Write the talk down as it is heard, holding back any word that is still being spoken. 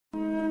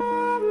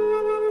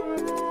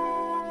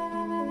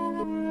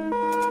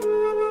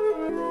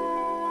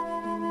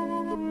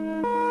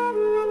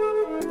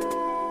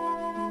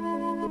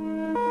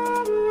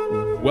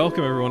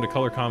Welcome everyone to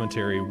Color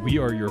Commentary. We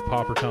are your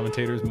pauper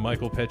commentators,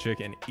 Michael Petchik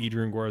and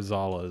Adrian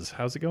Guarzales.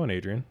 How's it going,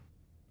 Adrian?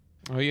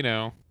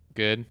 Oh,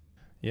 good.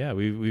 Yeah,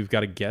 we've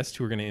got a guest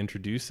who we're going to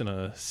introduce in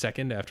a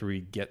second after we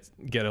get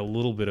a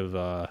little bit of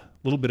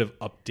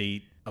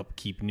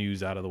upkeep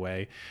news out of the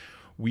way.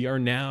 We are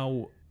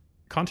now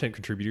content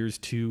contributors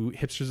to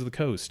Hipsters of the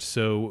Coast,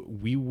 so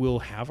we will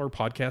have our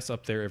podcasts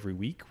up there every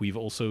week. We've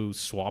also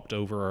swapped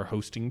over our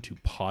hosting to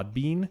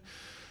Podbean,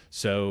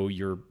 so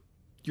your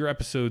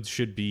episodes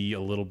should be a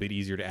little bit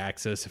easier to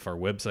access. If our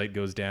website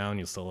goes down,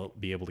 you'll still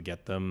be able to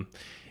get them.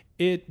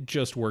 It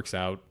just works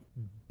out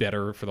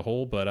better for the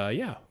whole, but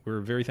yeah, we're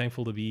very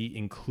thankful to be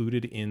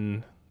included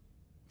in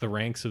the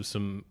ranks of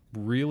some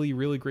really,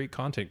 really great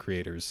content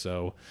creators.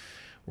 So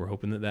we're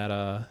hoping that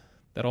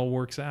all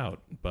works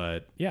out.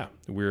 But yeah,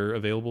 we're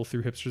available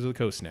through Hipsters of the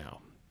Coast now.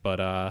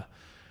 But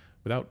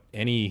without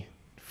any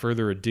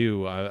further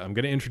ado, I'm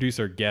going to introduce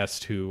our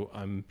guest, who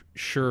I'm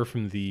sure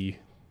from the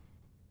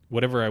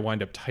whatever I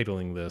wind up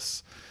titling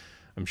this,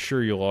 I'm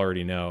sure you'll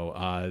already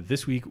know.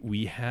 This week,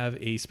 we have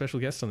a special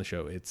guest on the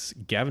show. It's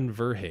Gavin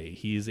Verhey.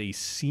 He is a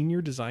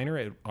senior designer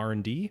at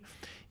R&D.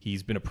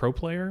 He's been a pro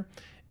player,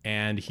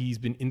 and he's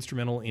been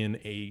instrumental in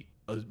a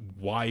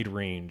wide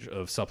range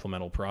of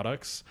supplemental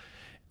products.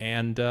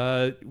 And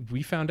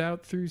we found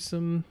out through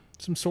some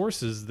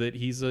sources that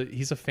he's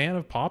a fan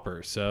of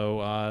Pauper.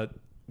 So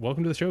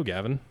welcome to the show,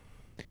 Gavin.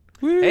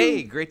 Woo.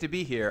 Hey, great to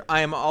be here.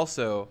 I am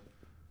also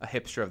a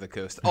hipster of the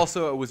coast,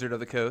 also a wizard of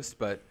the coast,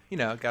 but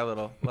got a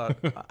little.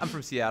 I'm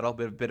from Seattle,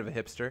 bit of a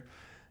hipster.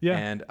 Yeah,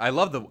 and I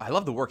love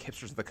the work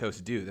Hipsters of the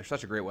Coast do. They're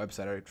such a great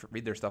website. I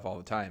read their stuff all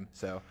the time.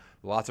 So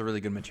lots of really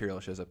good material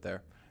shows up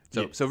there.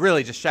 So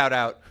really, just shout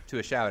out to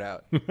a shout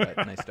out.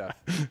 Nice stuff.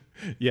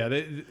 Yeah,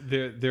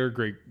 they're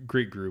a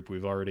great group.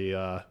 We've already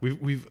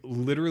we've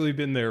literally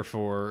been there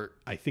for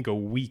I think a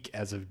week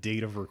as of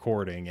date of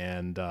recording,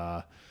 and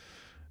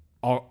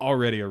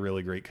already a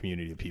really great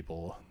community of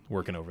people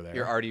working over there.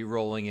 You're already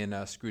rolling in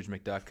Scrooge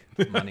McDuck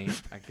money.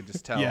 I could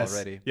just tell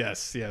already.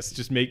 Yes.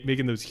 Just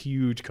making those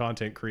huge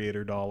content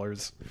creator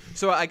dollars.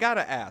 So I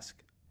gotta ask.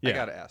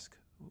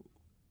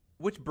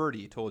 Which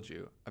birdie told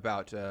you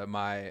about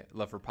my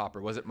love for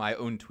Pauper? Was it my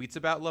own tweets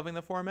about loving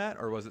the format,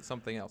 or was it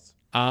something else?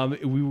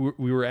 We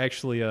were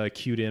actually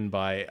cued in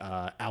by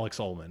Alex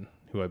Ullman,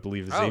 who I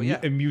believe is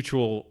a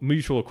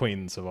mutual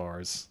acquaintance of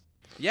ours.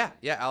 Yeah,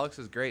 Alex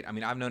is great. I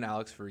mean, I've known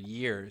Alex for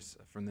years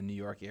from the New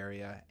York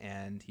area,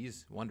 and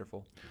he's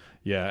wonderful.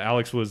 Yeah,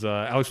 Alex was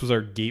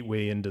our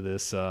gateway into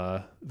this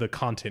the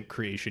content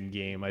creation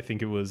game. I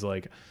think it was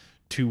like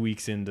 2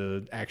 weeks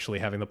into actually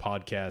having the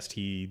podcast,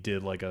 he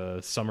did like a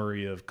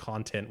summary of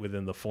content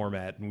within the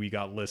format, and we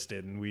got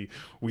listed, and we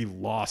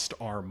lost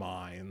our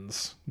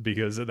minds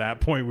because at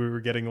that point we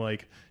were getting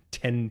like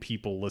 10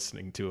 people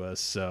listening to us.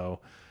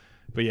 So,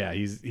 but yeah,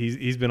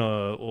 he's been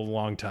a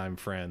longtime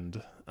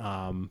friend.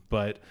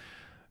 But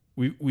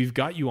we've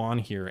got you on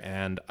here,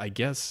 and I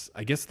guess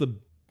the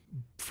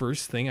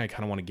first thing I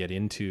kind of want to get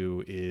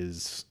into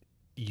is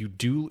you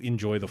do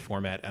enjoy the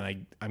format,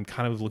 and I'm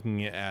kind of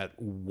looking at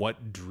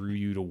what drew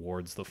you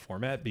towards the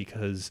format,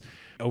 because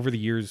over the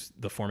years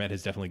the format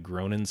has definitely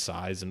grown in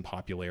size and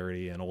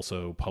popularity and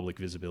also public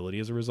visibility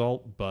as a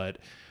result. But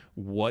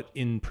what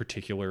in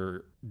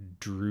particular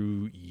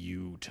drew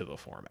you to the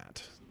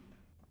format?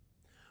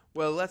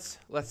 Well, let's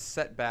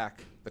set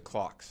back the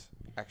clocks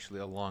actually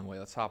a long way.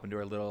 Let's hop into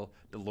our little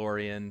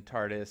DeLorean,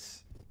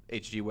 TARDIS,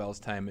 H.G. Wells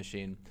time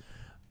machine.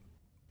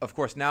 Of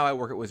course, now I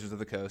work at Wizards of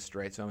the Coast,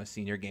 right? So I'm a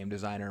senior game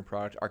designer and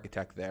product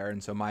architect there.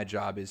 And so my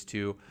job is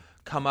to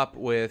come up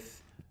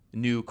with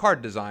new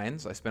card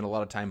designs. I spend a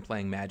lot of time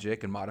playing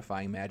Magic and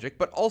modifying Magic,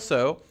 but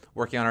also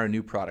working on our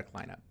new product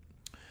lineup.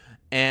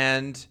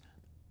 And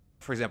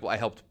for example, I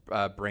helped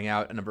bring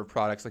out a number of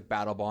products like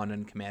Battle Bond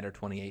and Commander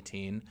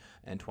 2018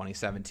 and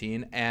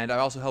 2017. And I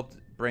also helped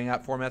bring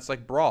out formats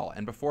like Brawl.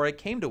 And before I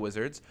came to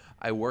Wizards,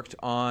 I worked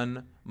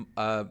on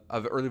an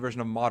early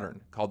version of Modern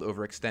called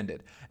Overextended.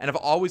 And I've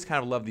always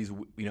kind of loved these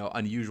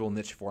unusual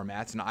niche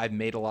formats. And I've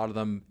made a lot of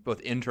them both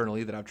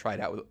internally that I've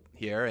tried out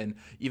here, and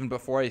even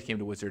before I came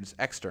to Wizards,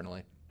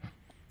 externally.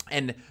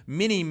 And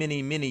many,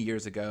 many, many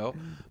years ago,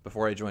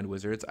 before I joined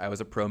Wizards, I was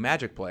a pro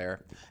Magic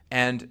player.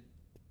 And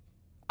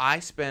I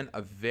spent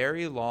a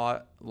very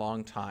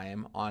long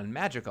time on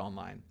Magic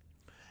Online.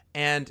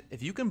 And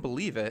if you can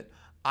believe it,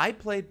 I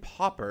played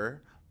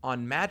Pauper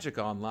on Magic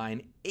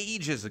Online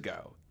ages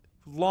ago,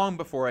 long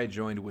before I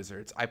joined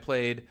Wizards. I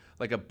played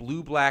like a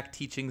blue-black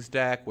teachings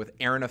deck with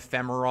Aaron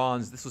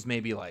Ephemerons. This was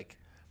maybe like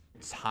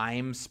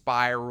Time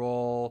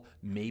Spiral,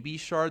 maybe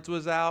Shards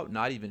was out,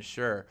 not even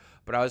sure.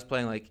 But I was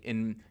playing like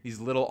in these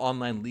little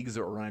online leagues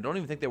that were run. I don't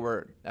even think they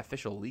were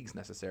official leagues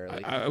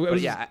necessarily. I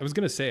was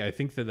going to say, I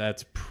think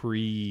that's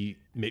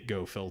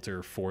pre-MitGo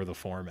filter for the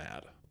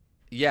format.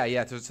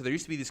 Yeah. So there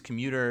used to be these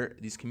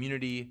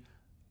community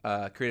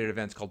created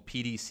events called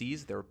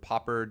PDCs. They were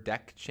Pauper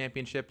Deck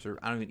Championships, or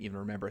I don't even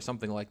remember,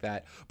 something like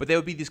that. But they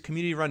would be these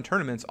community-run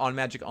tournaments on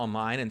Magic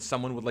Online, and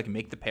someone would like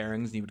make the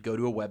pairings, and you would go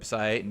to a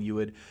website, and you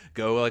would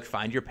go like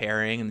find your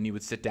pairing, and then you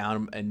would sit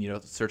down and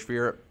search for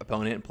your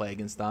opponent and play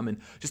against them, and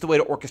just a way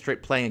to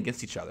orchestrate playing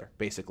against each other,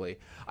 basically.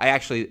 I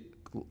actually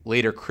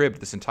later cribbed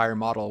this entire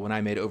model when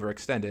I made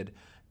Overextended,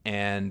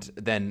 and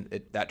then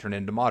that turned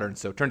into Modern.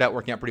 So it turned out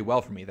working out pretty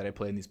well for me that I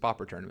played in these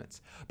Pauper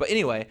tournaments. But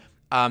anyway,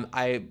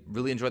 I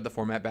really enjoyed the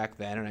format back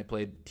then, and I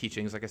played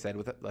Teachings, like I said,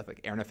 with like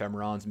Aaron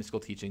Ephemeron's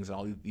Mystical Teachings and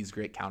all these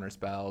great counter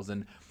spells.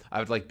 And I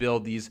would like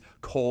build these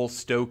Cole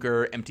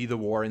Stoker, Empty the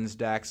Warrens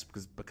decks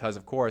because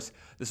of course,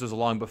 this was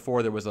long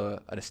before there was an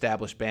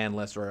established ban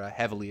list or a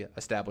heavily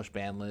established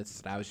ban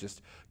list, and I was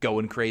just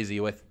going crazy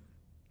with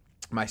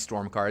my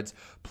Storm cards.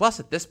 Plus,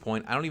 at this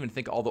point, I don't even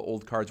think all the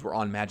old cards were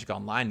on Magic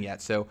Online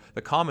yet, so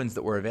the commons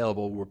that were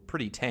available were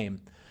pretty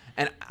tame.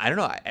 And I don't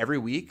know, every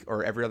week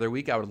or every other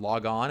week I would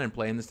log on and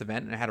play in this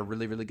event, and I had a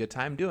really, really good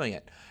time doing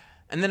it.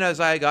 And then as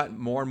I got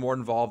more and more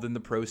involved in the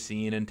pro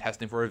scene and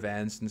testing for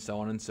events and so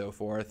on and so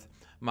forth,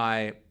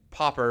 my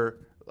Pauper,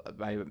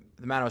 the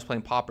amount I was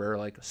playing Pauper,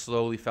 like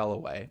slowly fell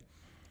away.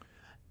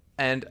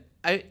 And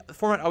the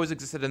format always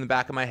existed in the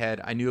back of my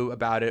head. I knew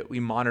about it. We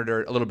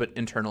monitored a little bit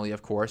internally,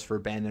 of course, for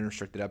banned and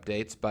restricted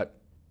updates, but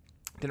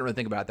didn't really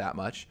think about it that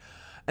much.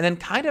 And then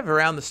kind of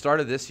around the start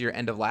of this year,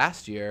 end of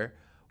last year,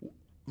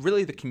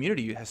 really the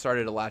community has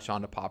started to latch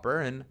on to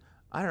Pauper, and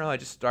I don't know, I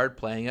just started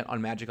playing it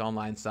on Magic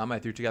Online some. I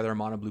threw together a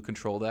mono blue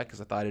control deck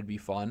because I thought it'd be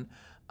fun,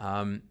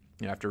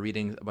 after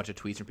reading a bunch of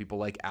tweets from people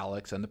like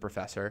Alex and the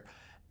Professor,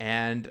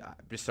 and I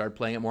just started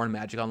playing it more on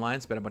Magic Online,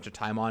 spent a bunch of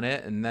time on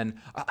it, and then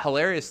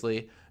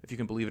hilariously, if you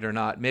can believe it or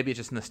not, maybe it's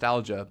just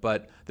nostalgia,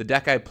 but the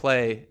deck I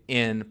play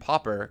in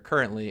Pauper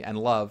currently and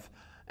love,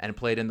 and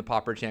played in the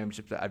Pauper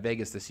Championships at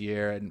Vegas this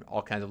year and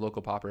all kinds of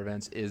local Pauper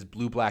events, is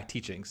Blue-Black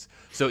Teachings.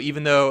 So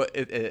even though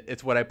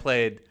it's what I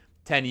played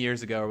 10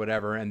 years ago or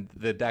whatever, and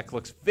the deck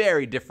looks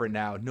very different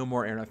now, no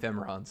more Aaron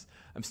Ephemerons,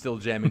 I'm still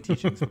jamming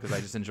Teachings because I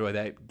just enjoy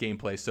that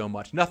gameplay so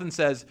much. Nothing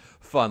says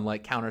fun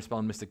like Counterspell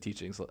and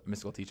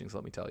Mystical Teachings,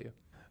 let me tell you.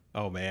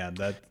 Oh man,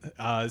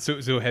 that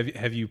so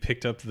have you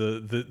picked up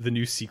the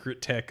new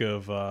secret tech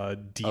of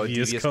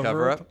Devious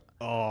Cover-Up?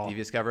 Oh.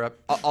 Devious Cover-Up.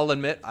 I'll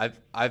admit,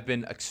 I've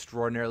been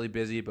extraordinarily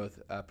busy, both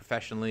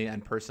professionally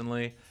and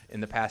personally,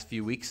 in the past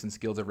few weeks since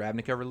Guilds of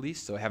Ravnica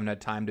released, so I haven't had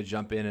time to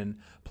jump in and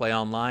play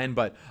online,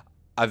 but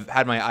I've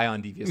had my eye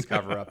on Devious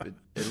Cover-Up.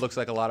 It looks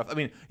like a lot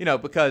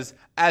of, because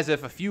as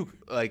if a few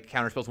like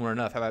counterspells weren't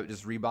enough, how about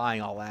just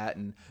rebuying all that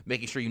and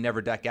making sure you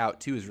never deck out?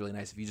 2 is really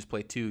nice. If you just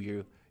play 2,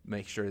 you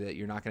make sure that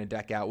you're not going to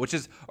deck out, which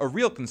is a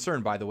real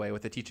concern, by the way,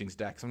 with the Teachings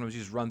deck. Sometimes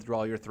you just run through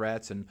all your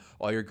threats and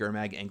all your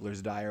Gurmag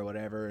Anglers die or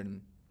whatever,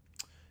 and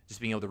just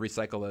being able to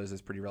recycle those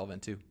is pretty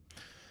relevant too.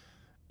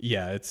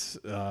 Yeah, it's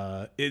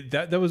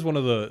that was one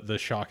of the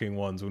shocking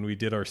ones when we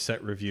did our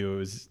set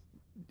review.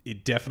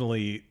 It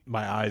definitely,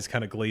 my eyes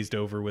kind of glazed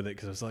over with it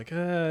because I was like,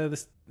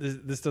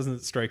 this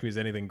doesn't strike me as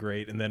anything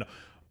great. And then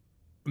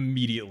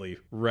immediately,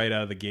 right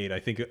out of the gate, I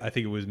think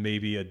it was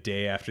maybe a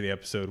day after the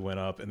episode went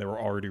up, and there were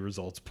already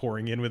results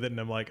pouring in with it, and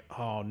I'm like,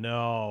 oh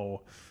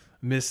no,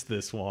 missed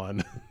this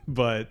one.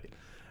 But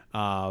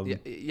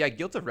yeah,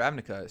 Guilds of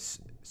Ravnica is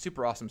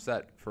super awesome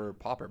set for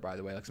Pauper, by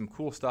the way. Like some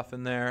cool stuff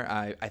in there.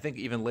 I think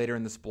even later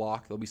in this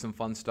block there'll be some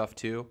fun stuff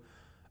too.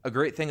 A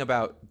great thing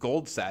about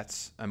gold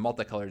sets and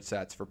multicolored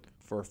sets for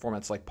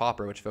formats like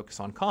Pauper, which focus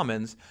on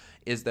commons,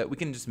 is that we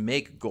can just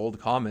make gold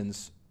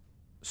commons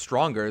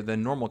stronger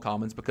than normal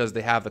commons because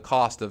they have the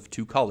cost of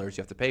 2 colors.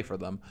 You have to pay for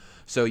them.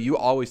 So you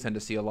always tend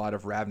to see a lot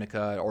of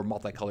Ravnica or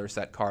multicolor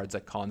set cards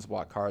like Khan's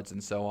Block cards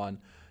and so on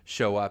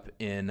show up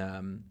in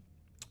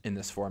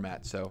this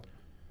format. So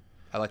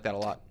I like that a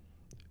lot.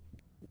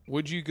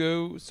 Would you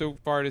go so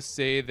far to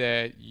say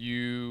that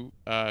you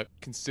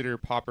consider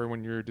Pauper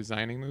when you're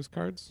designing those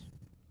cards?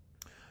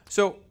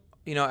 So,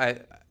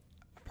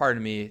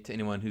 pardon me to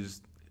anyone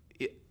who's,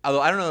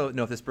 although I don't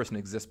know if this person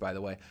exists, by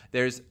the way.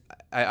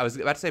 I was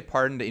about to say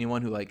pardon to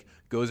anyone who like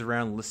goes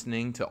around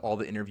listening to all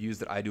the interviews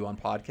that I do on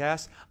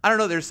podcasts. I don't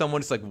know. There's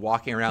someone just like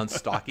walking around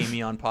stalking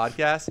me on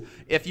podcasts.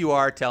 If you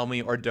are, tell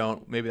me, or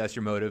don't. Maybe that's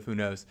your motive. Who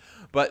knows?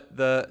 But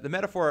the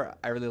metaphor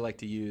I really like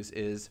to use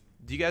is: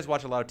 do you guys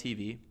watch a lot of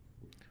TV?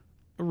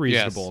 A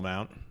reasonable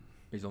amount.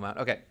 Reasonable amount.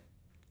 Okay.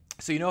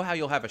 So you know how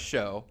you'll have a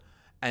show,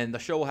 and the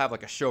show will have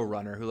like a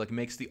showrunner who like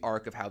makes the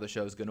arc of how the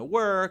show is going to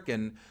work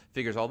and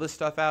figures all this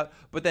stuff out.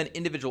 But then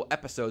individual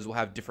episodes will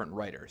have different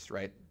writers,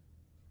 right?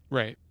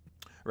 Right.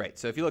 Right.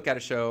 So if you look at a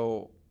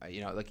show,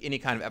 like any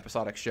kind of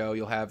episodic show,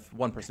 you'll have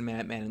one person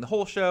manning the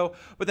whole show.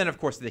 But then, of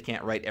course, they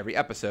can't write every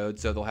episode,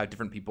 so they'll have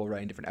different people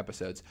writing different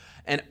episodes.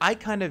 And I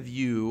kind of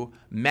view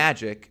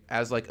Magic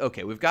as like,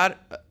 okay, we've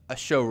got a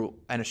show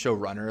and a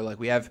showrunner. Like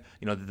we have,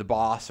 the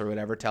boss or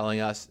whatever telling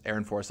us,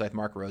 Aaron Forsyth,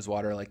 Mark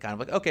Rosewater, like kind of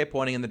like, okay,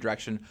 pointing in the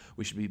direction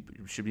we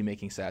should be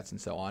making sets and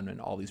so on,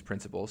 and all these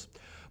principles.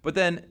 But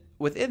then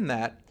within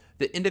that,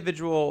 the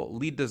individual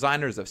lead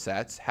designers of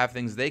sets have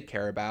things they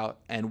care about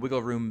and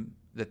wiggle room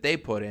that they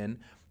put in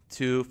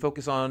to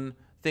focus on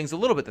things a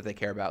little bit that they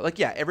care about. Like,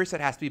 yeah, every set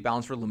has to be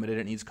balanced for limited.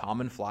 It needs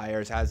common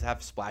flyers, has to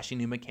have splashy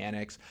new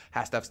mechanics,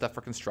 has to have stuff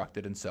for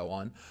constructed and so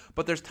on.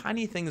 But there's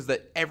tiny things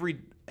that every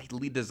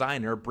lead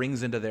designer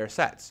brings into their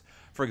sets.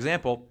 For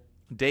example,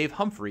 Dave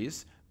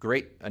Humphreys,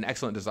 an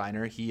excellent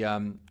designer. He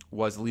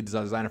was the lead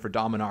designer for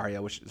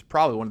Dominaria, which is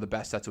probably one of the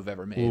best sets we've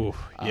ever made. Ooh,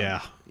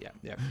 yeah.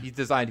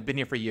 He's been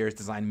here for years,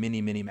 designed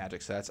many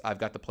Magic sets. I've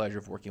got the pleasure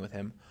of working with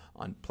him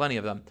on plenty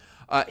of them.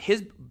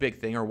 His big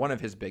thing, or one of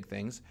his big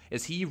things,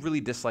 is he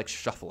really dislikes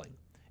shuffling.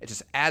 It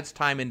just adds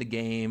time into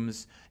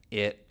games.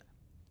 It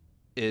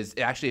is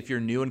actually, if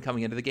you're new and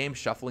coming into the game,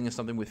 shuffling is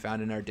something we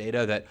found in our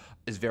data that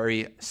is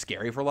very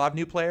scary for a lot of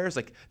new players.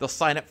 Like, they'll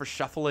sign up for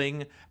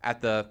shuffling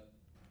at the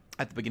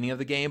beginning of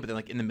the game, but then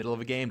like in the middle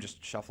of a game,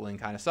 just shuffling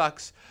kind of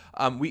sucks.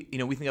 We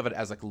think of it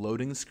as like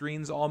loading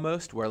screens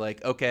almost, where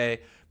like,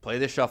 okay, play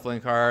this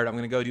shuffling card. I'm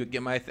gonna go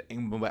get my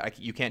thing, but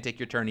you can't take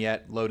your turn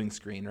yet. Loading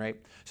screen, right?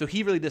 So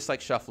he really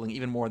dislikes shuffling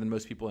even more than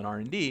most people in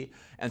R&D,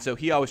 and so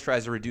he always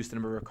tries to reduce the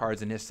number of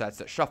cards in his sets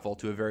that shuffle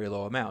to a very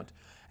low amount.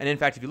 And in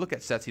fact, if you look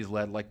at sets he's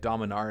led, like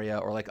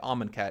Dominaria or like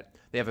Amonkhet,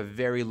 they have a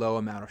very low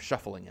amount of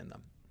shuffling in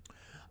them.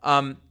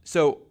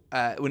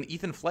 When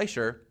Ethan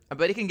Fleischer,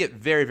 but it can get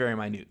very, very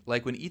minute.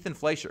 Like when Ethan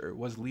Fleischer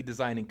was lead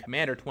designing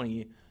Commander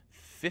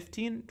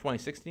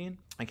 2016,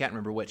 I can't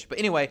remember which. But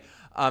anyway,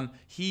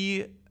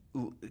 he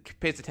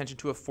pays attention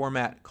to a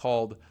format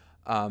called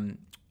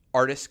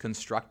Artist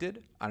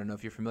Constructed. I don't know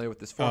if you're familiar with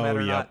this format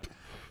or not.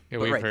 Yeah,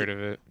 we've heard of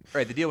it.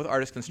 Right, the deal with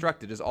Artist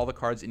Constructed is all the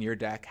cards in your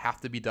deck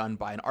have to be done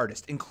by an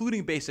artist,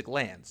 including basic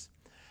lands.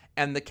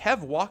 And the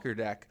Kev Walker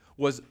deck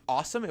was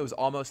awesome. It was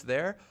almost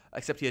there,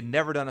 except he had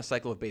never done a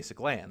cycle of basic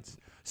lands.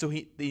 So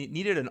he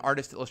needed an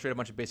artist to illustrate a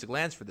bunch of basic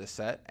lands for this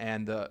set,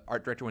 and the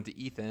art director went to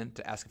Ethan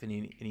to ask if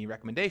any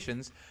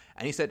recommendations,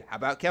 and he said, how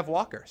about Kev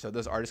Walker? So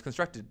those Artist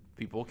Constructed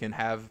people can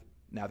have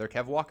now their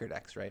Kev Walker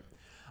decks, right?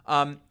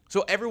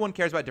 So everyone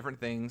cares about different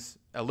things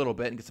a little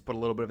bit and gets to put a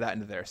little bit of that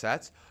into their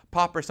sets.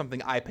 Pauper is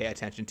something I pay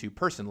attention to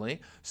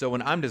personally. So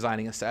when I'm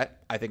designing a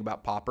set, I think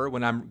about Pauper.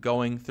 When I'm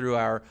going through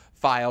our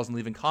files and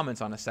leaving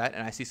comments on a set,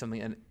 and I see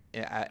something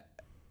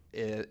in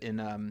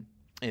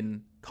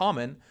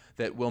common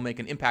that will make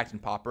an impact in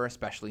Pauper,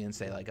 especially in,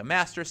 say, like a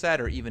Master set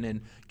or even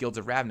in Guilds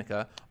of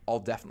Ravnica, I'll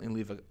definitely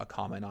leave a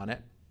comment on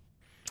it.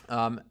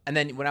 And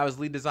then when I was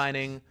lead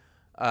designing,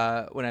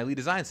 when I lead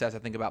design sets, I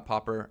think about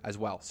Pauper as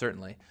well,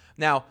 certainly.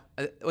 Now,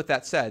 with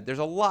that said, there's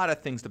a lot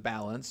of things to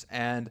balance,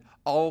 and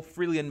I'll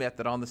freely admit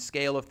that on the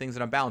scale of things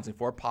that I'm balancing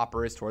for,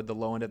 Pauper is toward the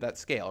low end of that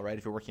scale, right?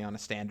 If you're working on a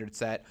standard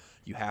set,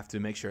 you have to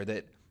make sure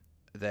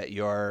that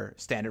your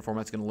standard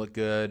format's going to look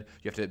good.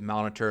 You have to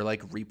monitor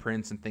like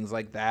reprints and things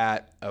like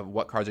that of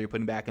what cards are you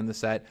putting back in the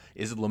set.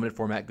 Is the limited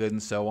format good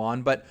and so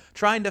on. But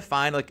trying to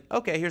find like,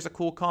 okay, here's a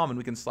cool common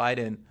we can slide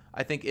in,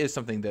 I think is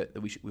something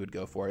that we would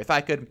go for. If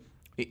I could,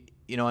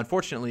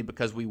 unfortunately,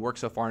 because we work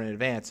so far in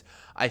advance,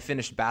 I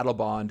finished Battle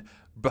Bond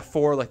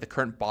before like the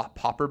current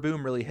Pauper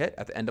boom really hit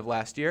at the end of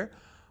last year.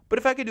 But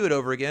if I could do it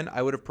over again,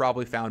 I would have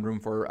probably found room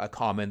for a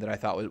common that I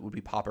thought would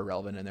be Pauper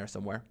relevant in there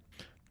somewhere.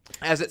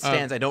 As it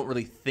stands, I don't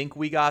really think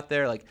we got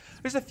there. Like,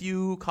 there's a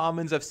few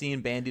commons I've seen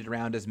bandied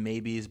around as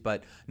maybes,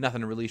 but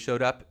nothing really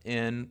showed up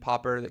in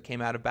Pauper that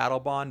came out of Battle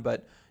Bond.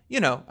 But,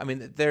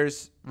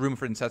 there's room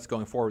for sets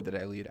going forward that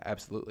I lead,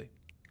 absolutely.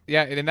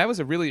 Yeah, and that was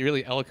a really,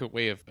 really eloquent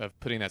way of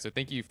putting that. So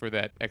thank you for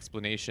that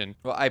explanation.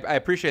 Well, I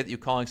appreciate you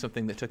calling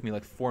something that took me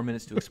like 4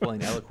 minutes to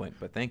explain eloquent,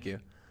 but thank you.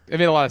 It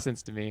made a lot of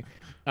sense to me.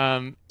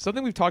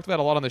 Something we've talked about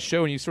a lot on the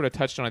show, and you sort of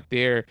touched on it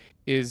there,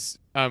 is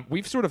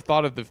we've sort of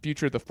thought of the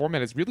future of the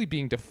format as really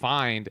being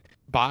defined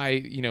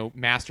by,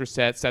 master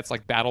sets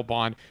like Battle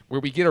Bond, where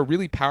we get a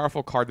really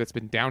powerful card that's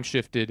been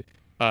downshifted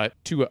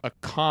to a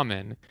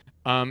common.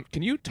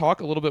 Can you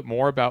talk a little bit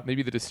more about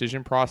maybe the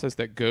decision process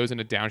that goes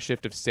into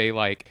downshift of, say,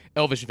 like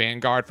Elvish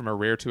Vanguard from a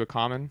rare to a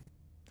common?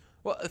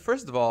 Well,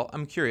 first of all,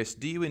 I'm curious,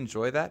 do you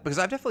enjoy that? Because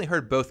I've definitely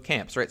heard both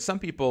camps, right? Some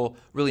people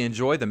really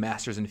enjoy the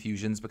Masters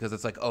Infusions because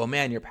it's like, oh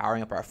man, you're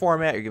powering up our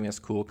format, you're giving us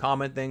cool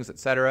common things,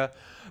 etc.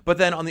 But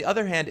then on the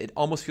other hand, it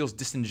almost feels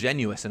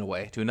disingenuous in a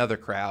way to another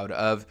crowd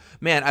of,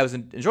 man, I was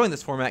enjoying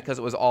this format because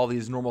it was all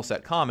these normal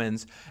set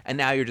commons, and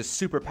now you're just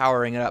super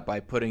powering it up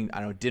by putting,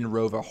 Din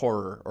Rova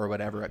Horror or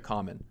whatever at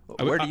common.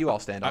 Where do you all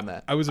stand on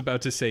that? I was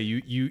about to say,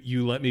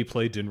 you let me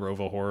play Din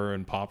Rova Horror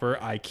and Pauper.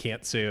 I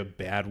can't say a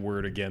bad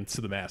word against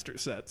the Master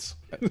sets.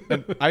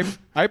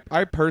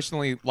 I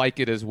personally like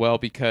it as well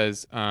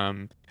because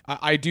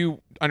I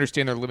do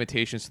understand their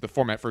limitations to the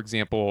format. For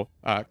example,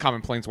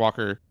 Common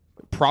Planeswalker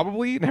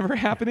probably never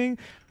happening.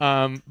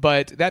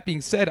 But that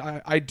being said,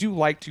 I do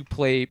like to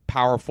play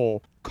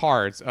powerful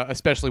cards,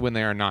 especially when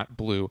they are not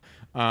blue.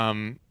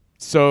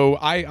 So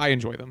I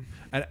enjoy them.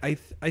 And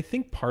I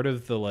think part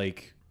of the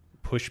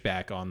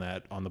pushback on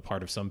that on the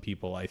part of some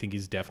people, I think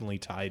is definitely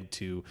tied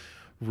to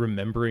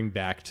remembering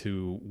back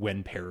to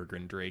when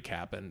Peregrine Drake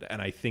happened.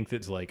 And I think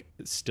that's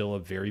still a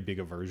very big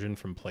aversion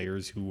from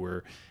players who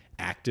were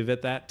active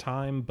at that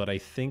time. But I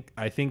think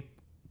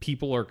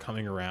people are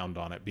coming around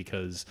on it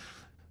because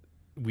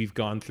we've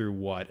gone through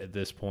what at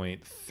this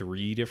point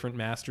 3 different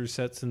Masters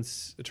sets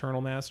since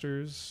Eternal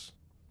Masters,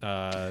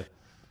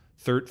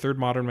 third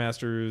Modern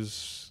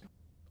Masters,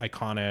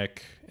 Iconic,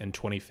 and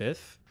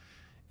 25th,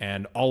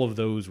 and all of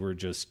those were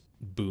just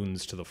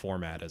boons to the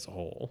format as a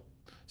whole.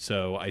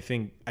 So I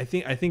think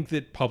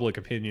that public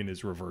opinion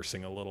is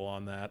reversing a little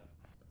on that.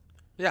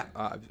 Yeah,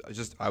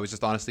 I was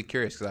just honestly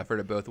curious because I've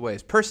heard it both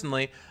ways.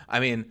 Personally, I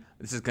mean,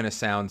 this is going to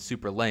sound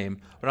super lame,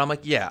 but I'm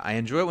like, yeah, I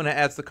enjoy it when it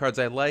adds the cards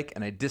I like,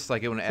 and I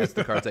dislike it when it adds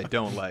the cards I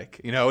don't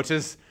like. Which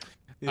is,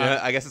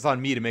 I guess it's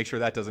on me to make sure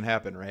that doesn't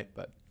happen, right?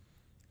 But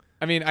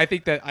I mean, I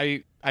think that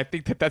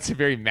that's a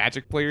very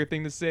Magic player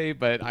thing to say,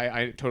 but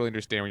I totally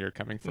understand where you're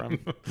coming from.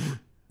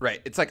 Right.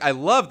 It's like I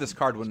love this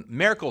card when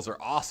Miracles are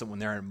awesome when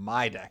they're in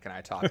my deck and I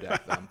top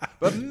deck them.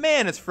 But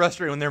man, it's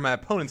frustrating when they're in my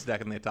opponent's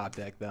deck and they top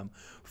deck them.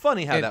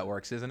 Funny how that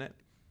works, isn't it?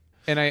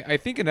 And I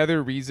think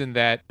another reason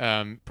that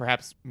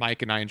perhaps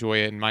Mike and I enjoy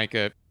it, and Mike,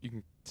 you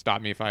can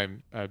stop me if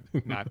I'm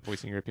not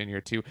voicing your opinion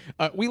here too.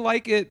 We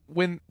like it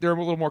when they're a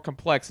little more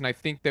complex, and I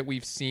think that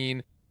we've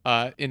seen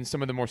in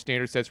some of the more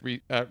standard sets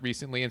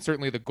recently, and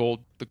certainly the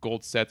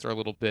gold sets are a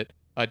little bit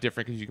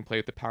different because you can play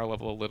with the power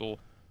level a little.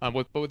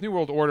 But with New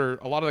World Order,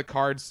 a lot of the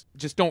cards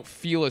just don't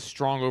feel as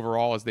strong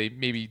overall as they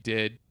maybe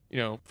did,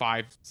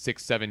 5,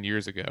 6, 7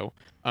 years ago.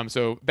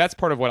 So that's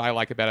part of what I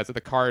like about it. Is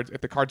that if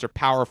the cards are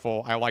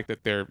powerful, I like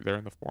that they're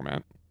in the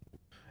format.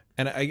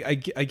 And I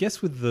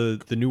guess with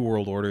the New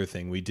World Order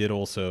thing, we did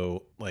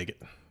also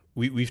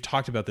we've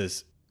talked about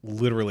this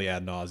literally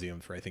ad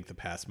nauseum for I think the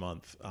past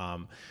month.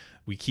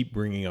 We keep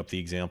bringing up the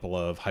example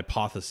of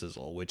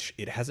Hypothesizal, which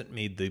it hasn't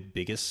made the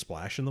biggest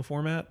splash in the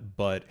format,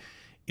 but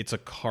it's a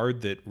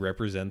card that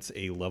represents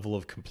a level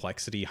of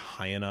complexity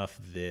high enough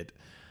that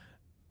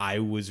I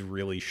was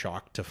really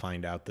shocked to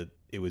find out that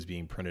it was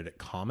being printed at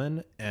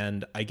Common.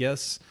 And I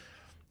guess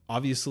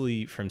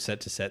obviously from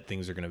set to set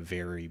things are going to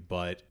vary,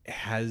 but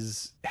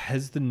has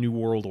the New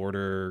World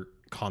Order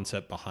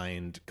concept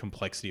behind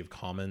complexity of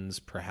commons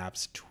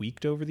perhaps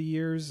tweaked over the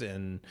years,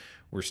 and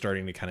we're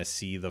starting to kind of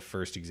see the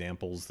first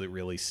examples that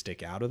really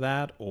stick out of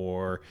that?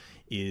 Or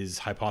is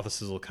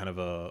Hypothesizal kind of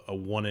a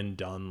one and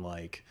done,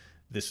 like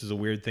this is a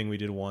weird thing we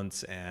did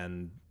once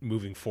and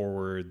moving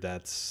forward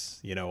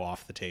that's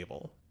off the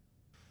table?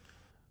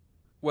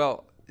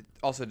 Well,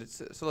 also,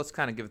 so let's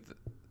kind of give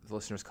the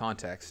listeners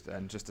context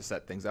and just to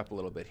set things up a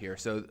little bit here.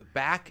 So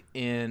back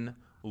in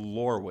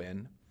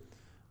Lorwyn,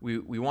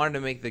 we wanted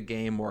to make the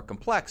game more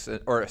complex, we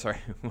wanted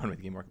to make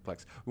the game more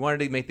complex. We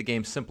wanted to make the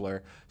game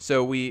simpler.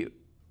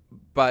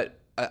 But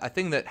a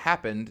thing that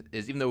happened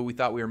is, even though we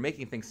thought we were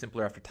making things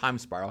simpler after Time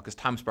Spiral, because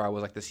Time Spiral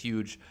was like this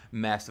huge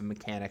mess of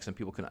mechanics and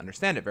people couldn't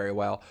understand it very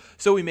well,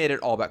 so we made it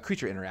all about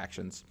creature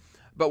interactions.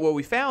 But what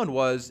we found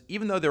was,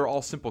 even though they were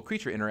all simple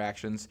creature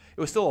interactions, it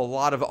was still a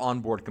lot of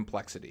onboard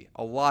complexity,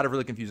 a lot of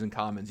really confusing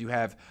commons. You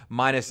have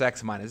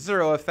 -X,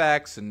 -0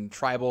 effects and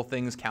tribal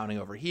things counting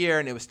over here,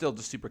 and it was still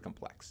just super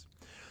complex.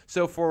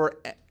 So for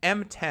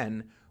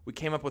M10, we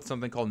came up with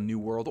something called New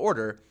World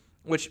Order,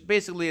 which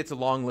basically it's a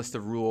long list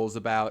of rules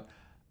about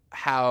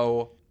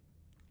how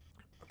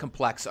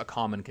complex a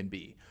common can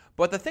be.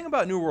 But the thing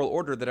about New World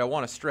Order that I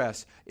want to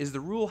stress is the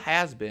rule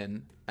has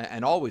been,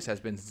 and always has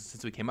been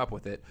since we came up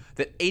with it,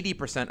 that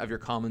 80% of your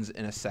commons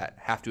in a set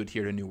have to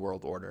adhere to New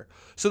World Order.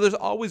 So there's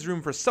always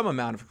room for some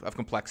amount of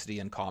complexity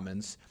in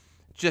commons.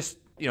 Just,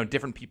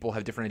 different people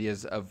have different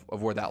ideas of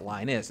where that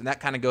line is. And that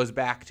kind of goes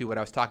back to what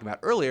I was talking about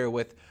earlier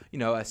with,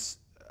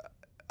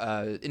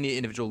 any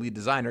individual lead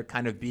designer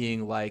kind of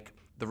being like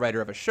the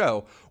writer of a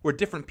show, where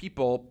different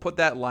people put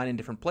that line in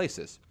different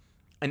places.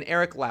 And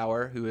Eric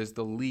Lauer, who is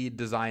the lead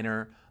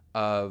designer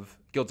of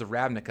Guilds of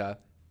Ravnica,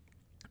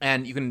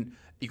 and you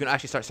can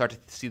actually start to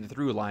see the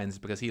through lines,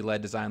 because he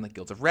led design like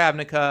Guilds of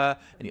Ravnica,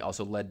 and he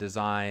also led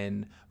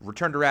design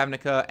Return to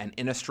Ravnica and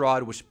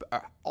Innistrad, which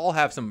all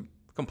have some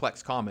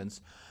complex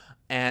commons.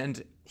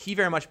 And he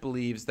very much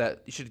believes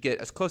that you should get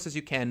as close as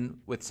you can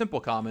with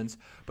simple commons,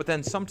 but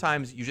then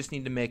sometimes you just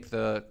need to make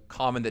the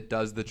common that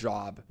does the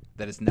job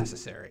that is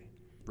necessary,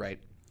 right?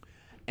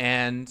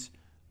 And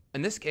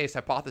in this case,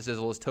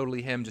 Hypothesizal is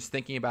totally him just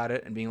thinking about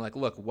it and being like,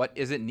 look, what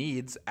is it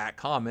needs at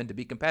common to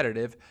be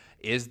competitive?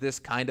 Is this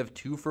kind of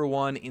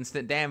 2-for-1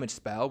 instant damage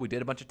spell? We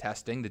did a bunch of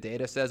testing. The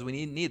data says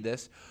we need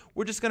this.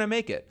 We're just going to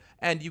make it.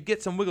 And you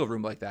get some wiggle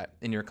room like that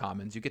in your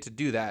commons. You get to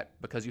do that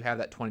because you have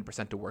that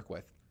 20% to work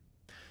with.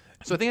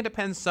 So I think it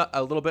depends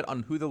a little bit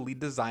on who the lead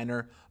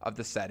designer of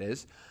the set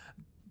is.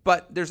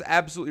 But there's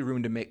absolutely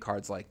room to make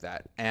cards like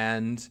that.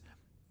 And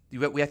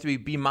we have to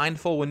be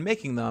mindful when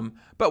making them,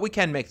 but we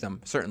can make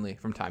them, certainly,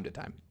 from time to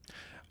time.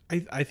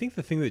 I think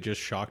the thing that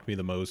just shocked me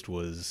the most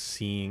was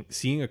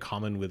seeing a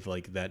common with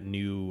like that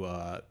new,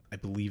 I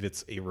believe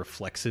it's a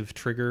reflexive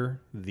trigger,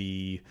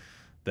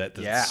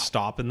 that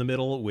stop in the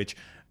middle,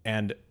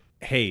 and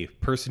hey,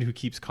 person who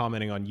keeps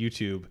commenting on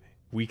YouTube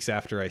weeks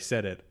after I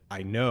said it,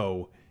 I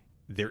know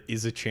there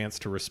is a chance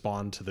to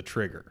respond to the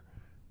trigger.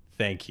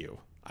 Thank you.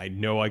 I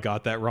know I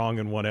got that wrong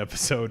in one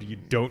episode. You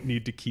don't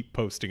need to keep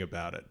posting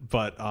about it.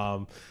 But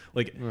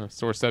like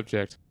sore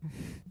subject.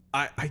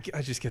 I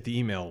just get the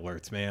email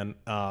alerts, man.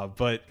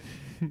 But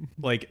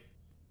like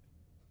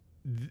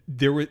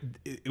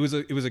it was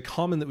a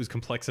comment that was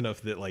complex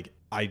enough that like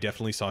I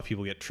definitely saw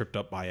people get tripped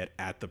up by it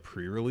at the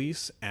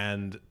pre-release,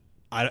 and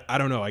I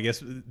don't know, I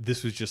guess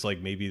this was just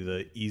like maybe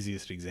the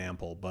easiest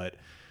example, but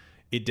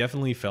it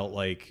definitely felt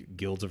like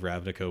Guilds of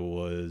Ravnica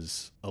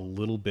was a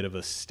little bit of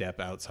a step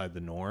outside the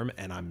norm,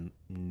 and I'm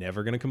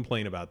never going to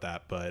complain about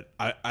that, but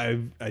I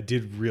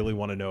did really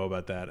want to know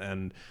about that.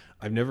 And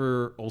I've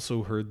never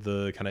also heard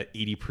the kind of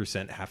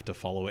 80% have to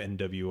follow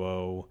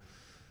NWO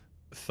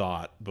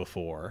thought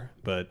before,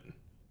 but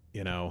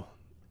you know,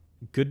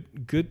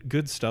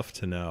 good stuff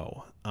to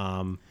know.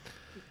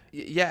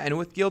 Yeah, and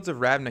with Guilds of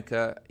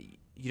Ravnica,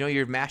 you know,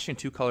 you're mashing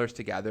two colors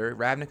together.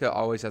 Ravnica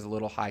always has a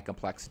little high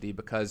complexity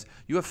because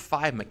you have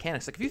 5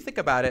 mechanics. Like, if you think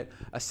about it,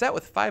 a set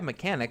with 5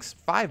 mechanics,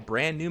 5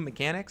 brand new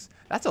mechanics,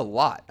 that's a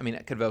lot. I mean,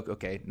 Convoke,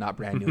 okay, not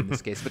brand new in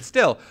this case, but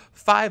still,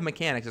 5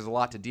 mechanics is a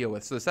lot to deal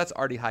with. So the set's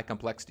already high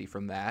complexity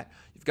from that.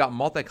 You've got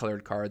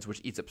multicolored cards, which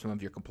eats up some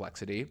of your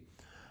complexity.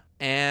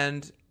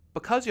 And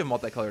because you have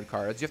multicolored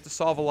cards, you have to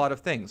solve a lot of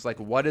things. Like,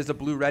 what is a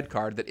blue-red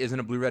card that isn't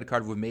a blue-red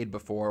card we've made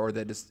before, or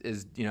that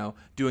is you know,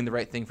 doing the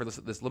right thing for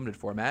this limited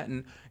format?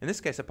 And in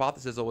this case,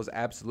 Hypothesis was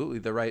absolutely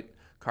the right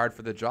card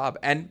for the job,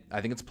 and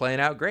I think it's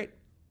playing out great.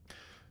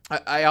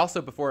 I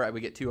also, before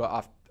we get too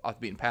off the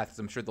beaten path, because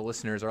I'm sure the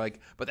listeners are like,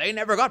 but they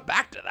never got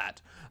back to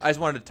that. I just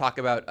wanted to talk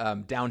about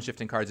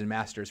downshifting cards in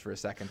Masters for a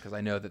second, because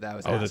I know that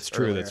was asked that's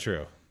true. earlier. That's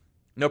true.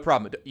 No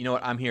problem. You know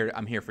what? I'm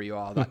here for you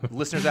all. The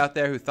listeners out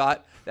there who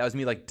thought that was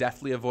me like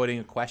deftly avoiding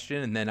a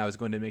question and then I was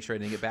going to make sure I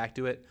didn't get back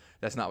to it.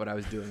 That's not what I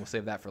was doing. We'll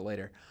save that for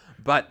later.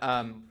 But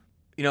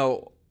you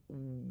know,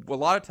 a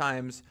lot of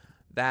times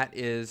that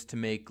is to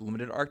make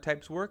limited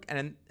archetypes work.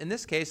 And in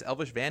this case,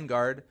 Elvish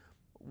Vanguard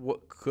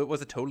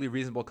was a totally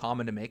reasonable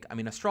common to make. I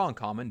mean, a strong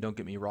common, don't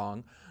get me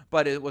wrong,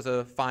 but it was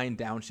a fine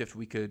downshift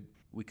we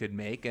could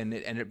make, and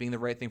it ended up being the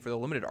right thing for the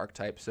limited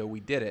archetype. So we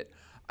did it.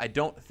 I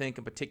don't think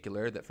in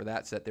particular that for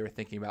that set they were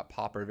thinking about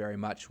Pauper very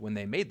much when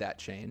they made that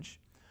change,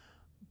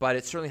 but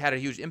it certainly had a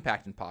huge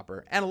impact in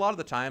Pauper. And a lot of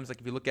the times, like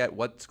if you look at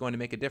what's going to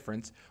make a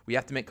difference, we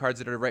have to make cards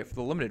that are right for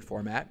the limited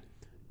format,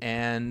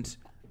 and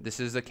this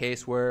is a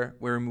case where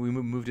we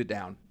moved it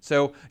down.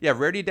 So yeah,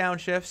 rarity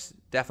downshifts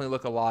definitely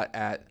look a lot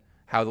at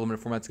how the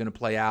limited format is going to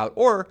play out,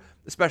 or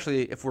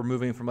especially if we're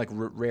moving from like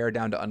rare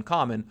down to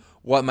uncommon,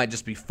 what might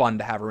just be fun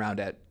to have around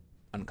at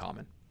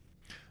uncommon.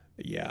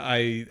 Yeah,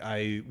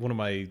 I one of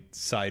my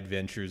side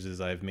ventures is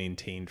I've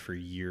maintained for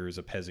years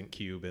a Peasant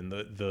Cube, and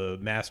the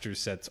Masters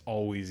sets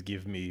always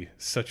give me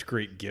such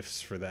great gifts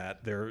for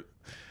that.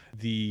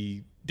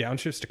 The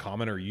downshifts to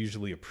common are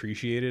usually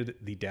appreciated.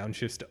 The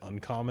downshifts to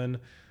uncommon,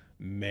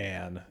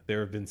 man, there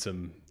have been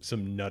some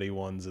nutty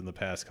ones in the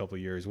past couple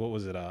of years. What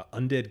was it?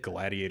 Undead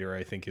Gladiator,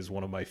 I think, is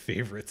one of my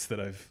favorites that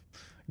I've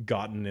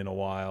gotten in a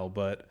while.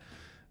 But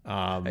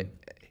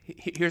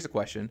here's a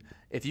question: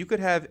 if you could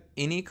have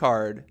any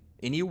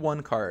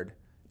one card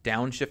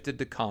downshifted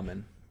to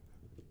common,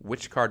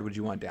 which card would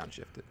you want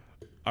downshifted?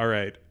 All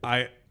right.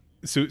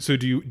 So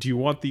do you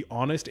want the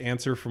honest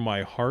answer from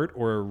my heart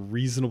or a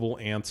reasonable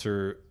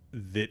answer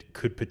that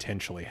could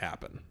potentially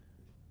happen?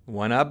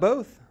 Why not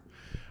both?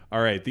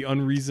 All right. The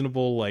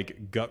unreasonable,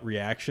 like, gut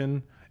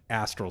reaction,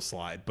 Astral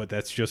Slide, but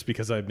that's just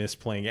because I miss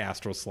playing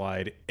Astral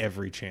Slide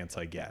every chance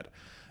I get.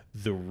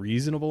 The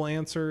reasonable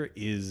answer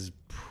is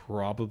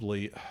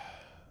probably,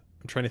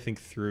 I'm trying to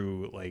think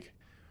through, like,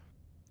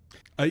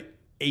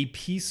 a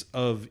piece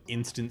of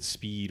instant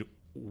speed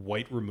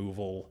white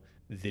removal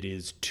that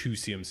is 2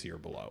 CMC or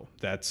below.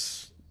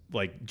 That's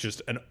like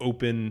just an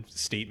open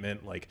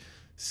statement, like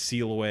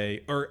Seal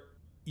Away, or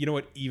you know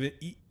what, even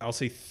I'll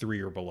say 3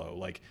 or below,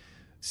 like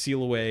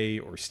Seal Away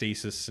or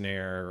Stasis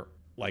Snare.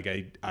 Like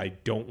I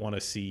don't want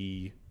to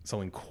see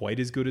something quite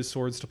as good as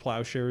Swords to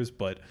Plowshares,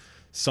 but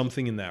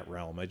something in that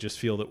realm. I just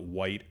feel that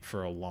white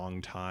for a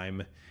long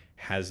time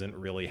hasn't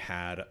really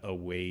had a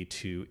way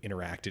to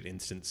interact at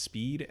instant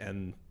speed,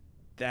 and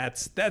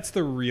that's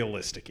the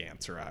realistic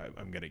answer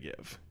I'm going to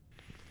give.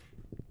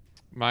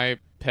 My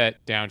pet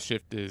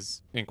downshift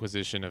is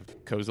Inquisition of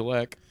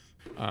Kozilek.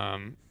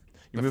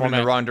 You're moving in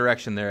the wrong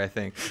direction there, I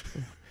think.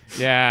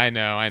 Yeah, I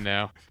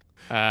know.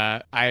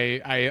 I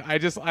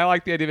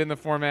like the idea of in the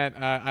format.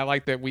 I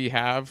like that we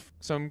have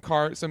some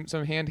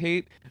hand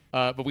hate,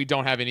 but we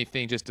don't have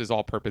anything just as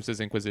all purpose as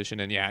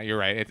Inquisition. And yeah, you're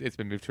right. It's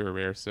been moved to a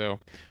rare.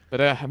 So,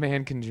 but a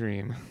man can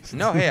dream.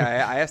 No, hey,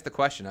 I asked the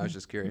question. I was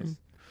just curious.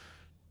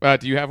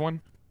 Do you have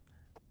one?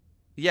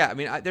 Yeah, I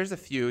mean, there's a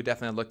few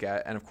definitely I look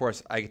at, and of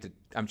course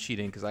I'm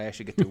cheating because I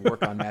actually get to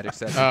work on Magic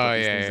sets and put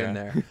these things in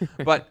there.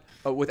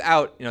 But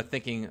without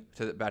thinking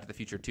back to the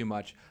future too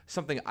much,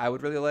 something I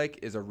would really like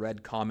is a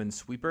red common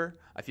sweeper.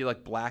 I feel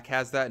like black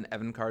has that in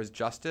Evan Carr's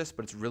Justice,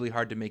 but it's really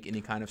hard to make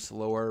any kind of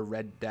slower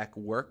red deck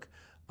work.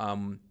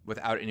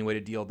 without any way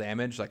to deal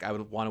damage. Like I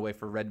would want a way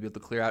for red to be able to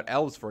clear out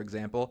elves, for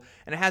example.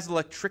 And it has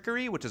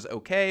Electrickery, which is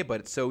okay, but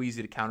it's so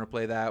easy to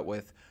counterplay that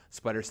with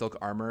Spider Silk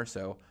armor.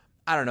 So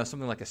I don't know,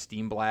 something like a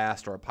Steam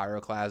Blast or a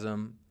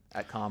Pyroclasm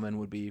at common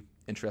would be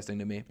interesting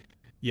to me.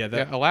 Yeah,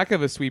 a lack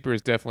of a sweeper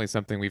is definitely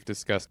something we've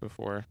discussed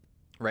before.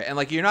 Right, and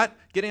like you're not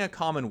getting a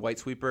common white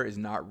sweeper is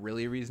not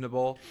really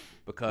reasonable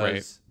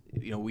because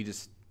we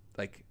just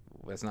like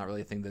that's not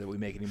really a thing that we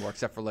make anymore.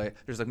 Except for like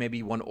there's like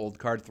maybe one old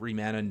card, 3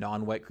 mana,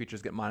 non-white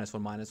creatures get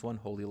 -1/-1,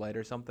 Holy Light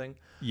or something.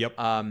 Yep.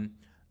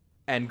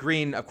 And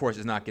green, of course,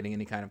 is not getting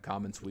any kind of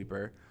common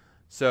sweeper.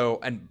 So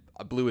and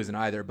blue isn't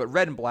either. But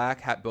red and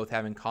black both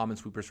having common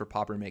sweepers for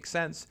Pauper makes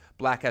sense.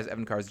 Black has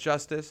Evankar's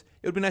Justice.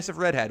 It would be nice if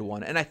red had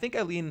one. And I think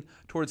I lean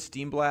towards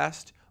Steam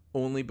Blast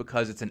only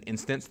because it's an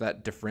instant, so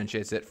that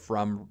differentiates it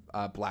from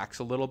blacks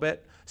a little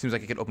bit. Seems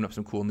like it could open up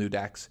some cool new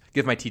decks.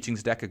 Give my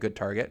Teachings deck a good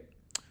target.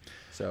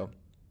 So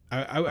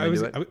I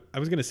was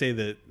going to say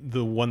that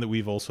the one that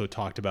we've also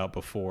talked about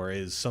before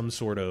is some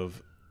sort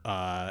of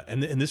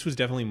and this was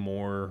definitely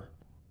more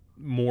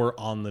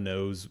on the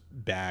nose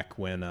back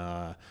when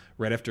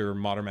right after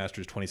Modern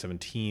Masters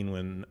 2017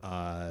 when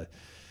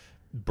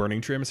Burning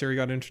Tree Emissary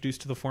got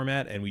introduced to the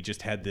format, and we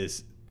just had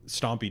this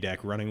stompy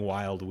deck running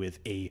wild with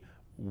a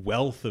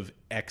wealth of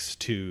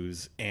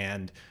X2s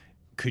and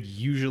could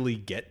usually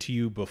get to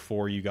you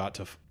before you got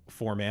to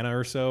 4 mana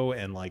or so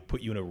and like put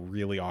you in a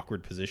really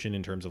awkward position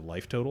in terms of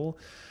life total.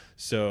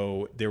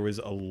 So there was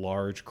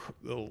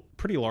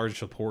pretty large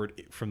support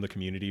from the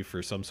community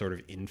for some sort of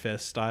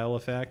Infest style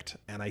effect.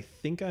 And I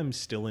think I'm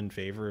still in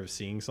favor of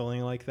seeing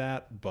something like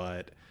that,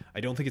 but I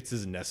don't think it's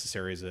as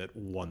necessary as it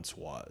once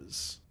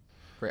was.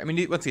 Right. I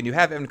mean, once again, you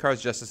have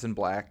Evankar's Justice in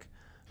black.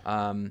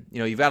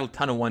 You've got a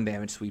ton of 1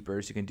 damage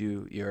sweepers. You can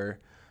do your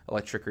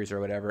Electrickeries or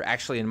whatever.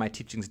 Actually, in my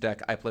Teachings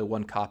deck, I play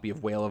 1 copy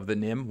of Wail of the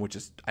Nim, which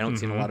is I don't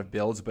see in a lot of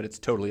builds, but it's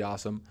totally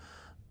awesome.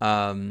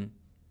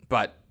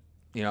 But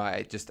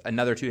I just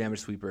another 2 damage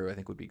sweeper I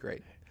think would be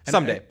great.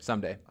 Someday.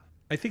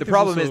 I think the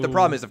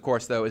problem is, of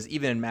course, though, is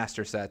even in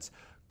master sets,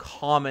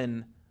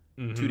 common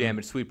 2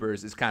 damage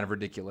sweepers is kind of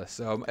ridiculous.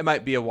 So it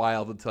might be a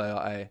while until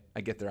I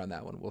get there on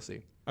that one. We'll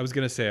see. I was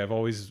gonna say I've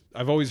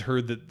always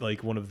heard that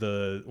like one of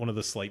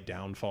the slight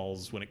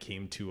downfalls when it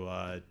came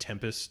to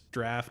Tempest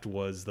draft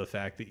was the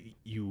fact that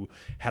you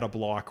had a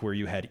block where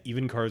you had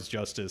Evankar's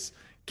Justice,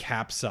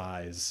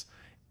 Capsize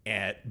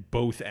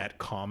at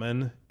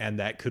common, and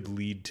that could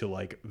lead to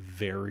like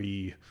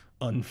very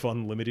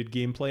unfun limited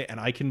gameplay, and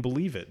I can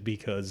believe it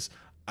because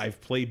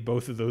I've played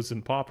both of those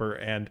in Pauper,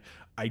 and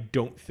I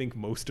don't think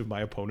most of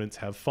my opponents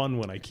have fun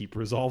when I keep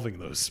resolving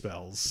those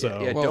spells.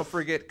 So yeah, don't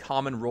forget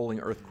common Rolling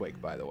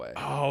Earthquake, by the way.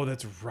 Oh,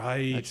 that's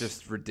right. That's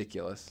just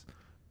ridiculous.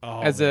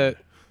 Oh, as a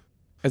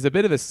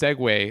bit of a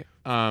segue,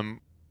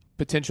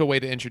 potential way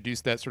to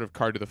introduce that sort of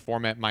card to the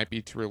format might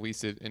be to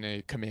release it in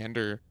a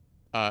commander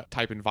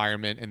type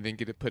environment and then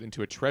get it put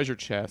into a treasure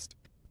chest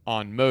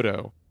on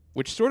Moto,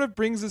 which sort of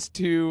brings us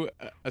to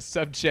a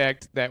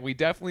subject that we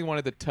definitely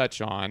wanted to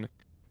touch on,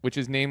 which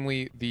is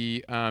namely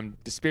the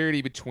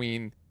disparity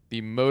between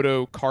the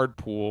Moto card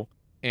pool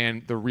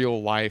and the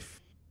real life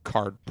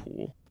card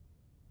pool.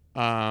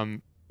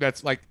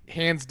 That's like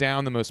hands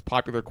down the most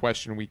popular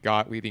question we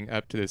got leading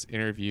up to this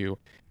interview.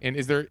 And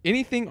is there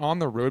anything on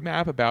the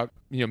roadmap about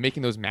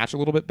making those match a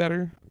little bit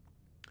better?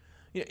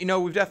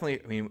 We've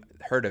definitely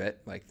heard of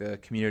it. Like the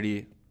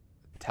community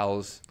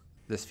tells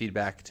this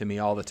feedback to me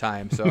all the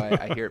time, so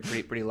I hear it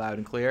pretty loud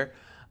and clear.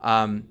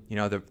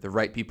 The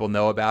right people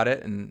know about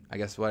it, and I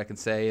guess what I can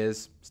say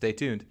is stay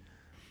tuned.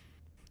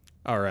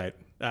 All right.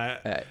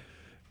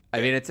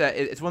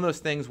 It's one of those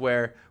things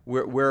where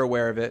we're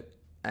aware of it,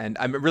 and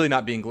I'm really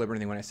not being glib or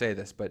anything when I say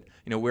this, but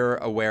we're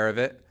aware of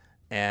it,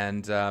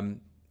 and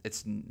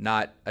it's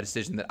not a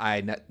decision that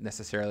I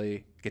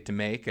necessarily get to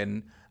make,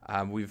 and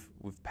we've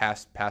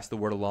passed the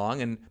word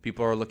along, and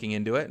people are looking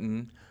into it,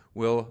 and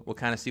we'll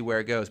kind of see where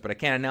it goes. But I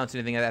can't announce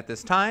anything at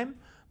this time,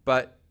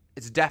 but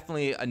it's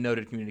definitely a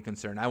noted community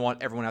concern. I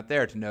want everyone out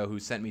there to know who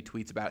sent me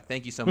tweets about it.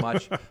 Thank you so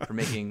much for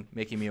making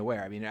me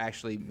aware. I mean, it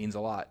actually means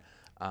a lot.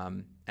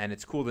 And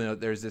it's cool to know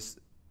there's this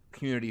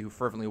community who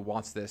fervently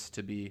wants this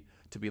to be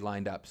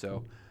lined up.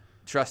 So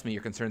trust me,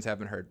 your concerns have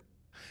been heard.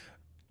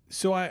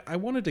 So I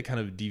wanted to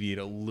kind of deviate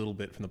a little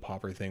bit from the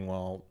Pauper thing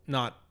while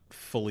not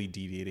fully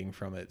deviating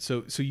from it.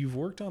 So you've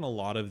worked on a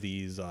lot of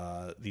these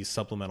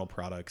supplemental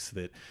products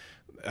that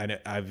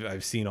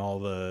I've seen all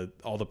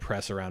the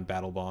press around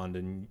Battle Bond,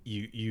 and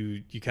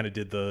you kind of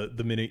did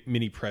the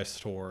mini press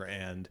tour,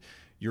 and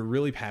you're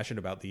really passionate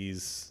about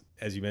these,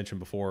 as you mentioned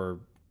before,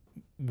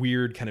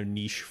 weird kind of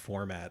niche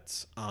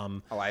formats.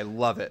 I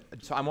love it.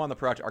 So I'm on the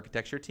product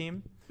architecture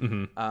team,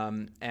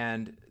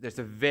 and there's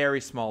a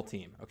very small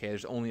team. Okay,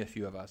 there's only a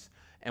few of us,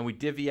 and we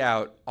divvy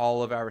out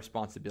all of our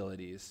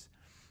responsibilities.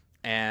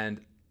 And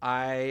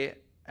I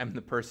am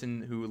the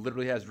person who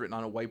literally has written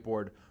on a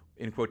whiteboard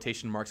in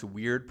quotation marks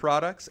weird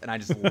products, and I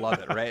just love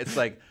it. Right? It's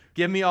like,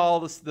 give me all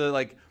the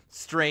like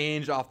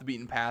strange, off the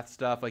beaten path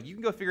stuff. Like you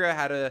can go figure out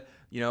how to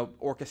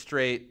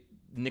orchestrate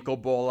Nicol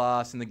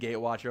Bolas and the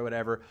Gatewatch or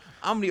whatever.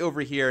 I'm gonna be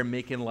over here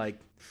making like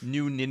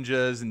new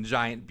ninjas and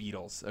giant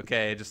beetles.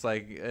 Okay, just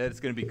like it's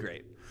gonna be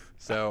great.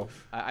 So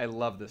I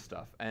love this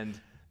stuff, and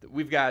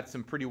we've got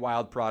some pretty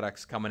wild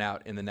products coming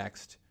out in the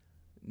next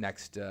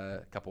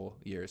couple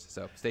years.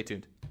 So stay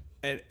tuned.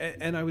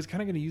 And I was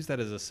kind of going to use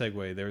that as a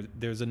segue.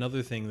 There's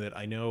another thing that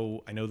I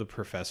know the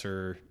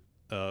professor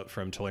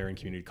from Tulare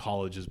Community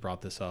College has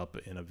brought this up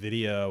in a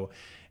video,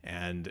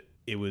 and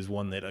it was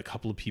one that a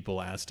couple of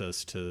people asked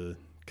us to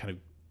kind of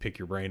pick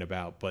your brain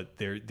about. But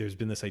there's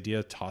been this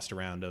idea tossed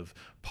around of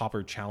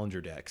pauper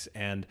challenger decks,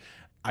 and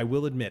I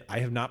will admit I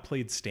have not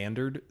played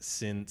Standard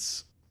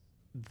since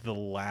the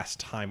last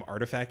time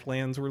artifact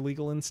lands were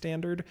legal in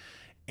Standard,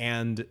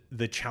 and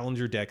the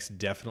challenger decks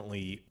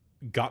definitely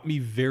got me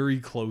very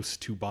close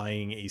to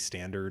buying a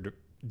Standard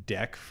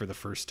deck for the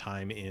first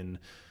time in,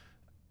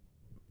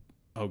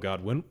 oh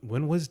god,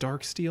 when was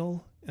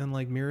Darksteel and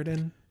like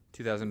Mirrodin?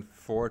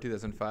 2004,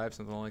 2005,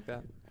 something like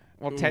that.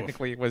 Well,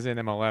 technically, it was in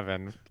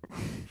M11.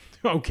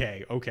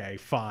 Okay,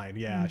 fine,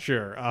 yeah,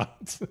 sure.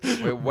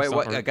 Wait,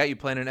 what? I got you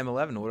playing an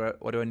M11.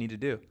 What do I need to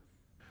do?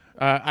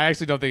 I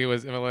actually don't think it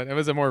was M11. It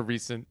was a more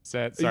recent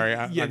set. Sorry,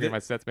 I'm getting my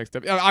sets mixed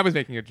up. I was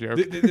making a joke.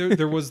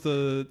 There was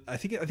I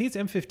think it's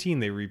M15.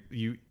 They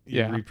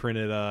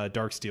reprinted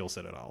Darksteel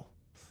Citadel,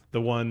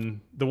 the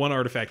one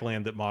artifact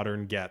land that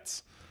Modern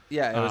gets.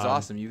 Yeah, it was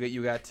awesome.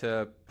 You got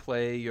to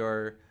play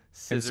your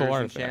scissors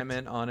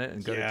enchantment on it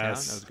and go to town. That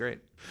was great.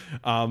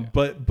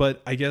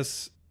 But I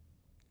guess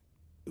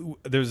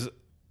there's,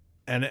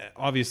 and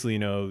obviously,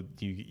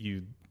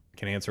 you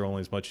can answer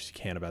only as much as you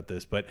can about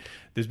this, but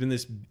there's been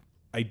this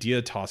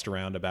idea tossed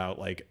around about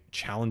like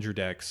challenger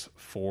decks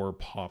for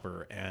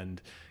pauper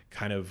and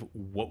kind of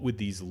what would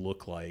these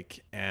look like.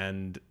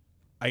 And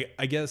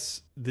I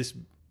guess this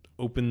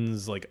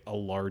opens like a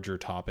larger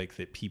topic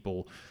that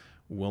people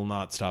will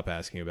not stop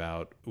asking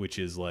about, which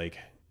is like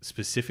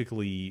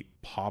specifically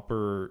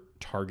pauper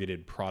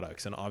targeted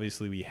products. And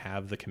obviously we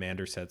have the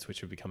commander sets, which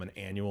have become an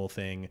annual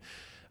thing.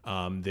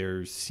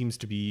 There seems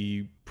to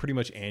be pretty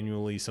much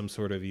annually some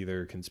sort of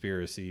either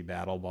conspiracy,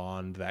 battle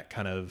bond, that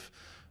kind of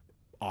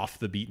off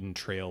the beaten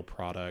trail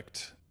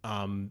product.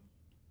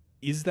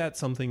 Is that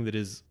something that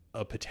is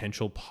a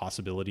potential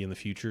possibility in the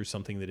future,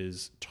 something that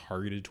is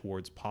targeted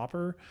towards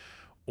pauper,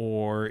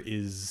 or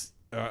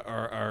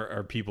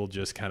are people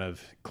just kind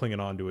of clinging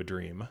on to a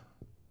dream?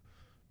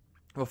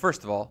 Well,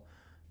 first of all,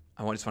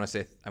 I just want to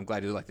say I'm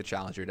glad you like the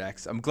challenger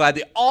decks. I'm glad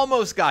they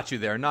almost got you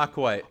there. Not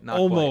quite.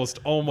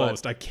 Almost.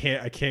 But I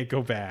can't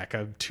go back.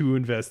 I'm too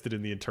invested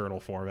in the internal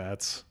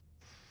formats.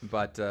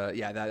 But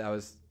yeah, that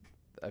was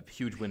a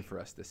huge win for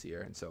us this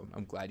year, and so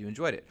I'm glad you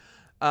enjoyed it.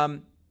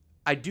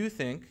 I do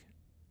think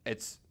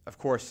it's, of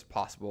course,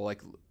 possible.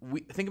 Like,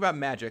 we think about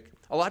Magic.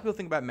 A lot of people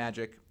think about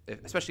Magic,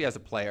 especially as a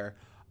player,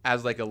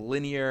 as like a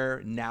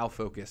linear,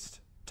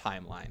 now-focused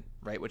timeline,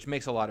 right? Which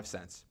makes a lot of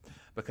sense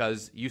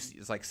because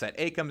it's like set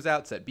A comes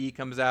out, set B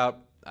comes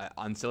out,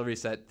 ancillary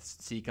set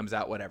C comes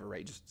out, whatever,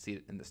 right? You just see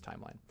it in this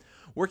timeline.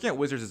 Working at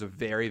Wizards is a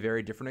very,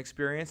 very different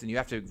experience, and you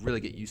have to really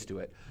get used to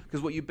it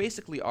because what you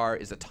basically are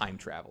is a time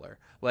traveler.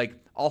 Like,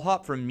 I'll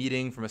hop from a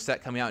meeting from a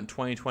set coming out in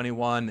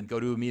 2021 and go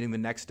to a meeting the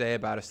next day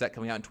about a set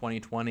coming out in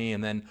 2020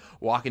 and then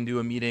walk into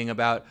a meeting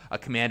about a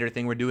commander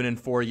thing we're doing in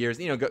 4 years,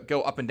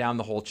 go up and down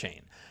the whole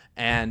chain.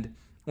 And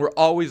we're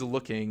always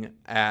looking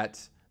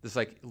at this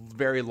like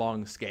very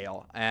long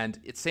scale, and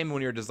it's same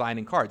when you're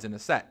designing cards in a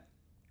set.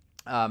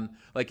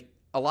 Like,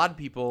 a lot of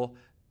people,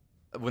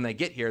 when they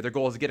get here, their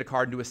goal is to get a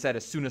card into a set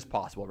as soon as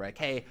possible, right?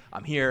 Hey,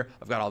 I'm here.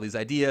 I've got all these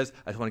ideas.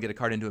 I just want to get a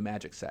card into a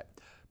Magic set.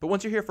 But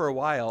once you're here for a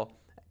while,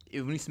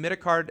 when you submit a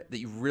card that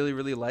you really,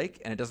 really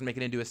like and it doesn't make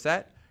it into a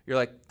set, you're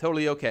like,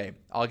 totally okay.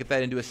 I'll get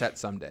that into a set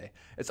someday.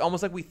 It's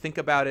almost like we think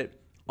about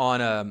it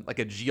on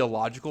a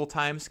geological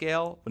time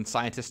scale when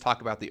scientists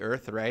talk about the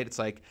Earth, right? It's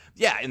like,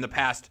 yeah, in the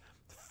past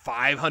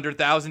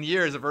 500,000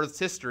 years of Earth's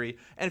history.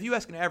 And if you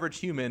ask an average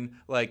human,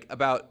 like,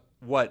 about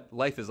what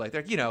life is like,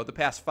 they're like, the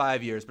past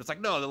 5 years, but it's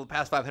like, no, the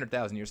past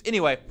 500,000 years.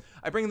 Anyway,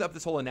 I bring up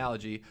this whole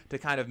analogy to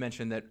kind of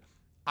mention that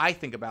I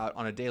think about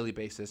on a daily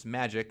basis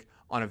Magic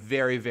on a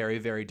very, very,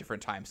 very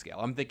different time scale.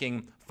 I'm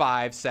thinking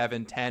 5,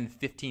 7, 10,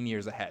 15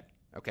 years ahead,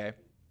 okay?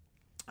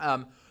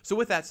 So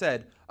with that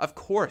said, of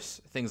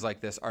course things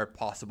like this are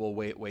possible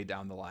way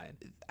down the line.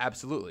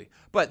 Absolutely.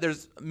 But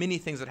there's many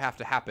things that have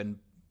to happen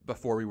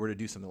before we were to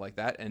do something like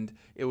that, and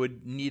you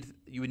would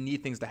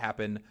need things to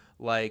happen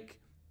like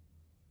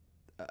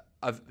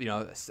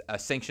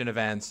sanction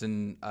events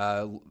and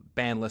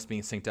ban lists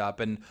being synced up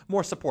and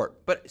more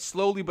support. But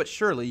slowly but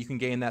surely you can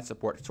gain that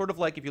support. Sort of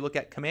like if you look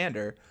at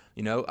Commander,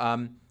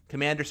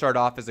 Commander started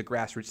off as a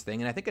grassroots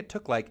thing, and I think it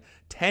took like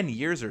 10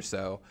 years or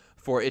so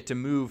for it to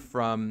move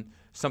from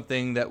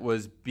something that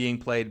was being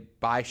played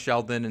by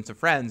Sheldon and some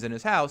friends in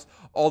his house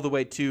all the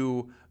way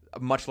to a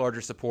much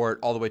larger support,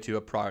 all the way to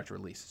a product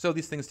release. So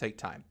these things take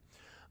time.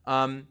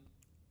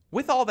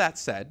 With all that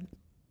said,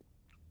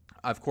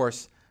 of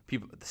course,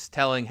 people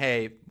telling,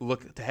 hey,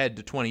 look ahead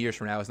to 20 years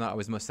from now is not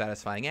always the most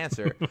satisfying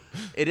answer.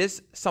 It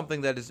is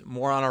something that is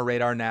more on our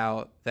radar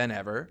now than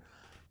ever.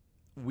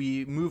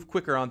 we move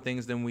quicker on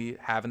things than we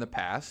have in the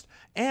past.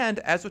 And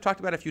as we've talked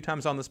about a few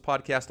times on this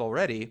podcast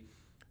already,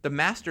 the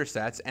master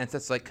sets and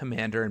sets like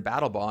Commander and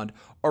Battle Bond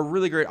are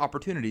really great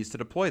opportunities to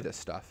deploy this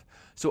stuff.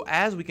 So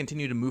as we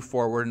continue to move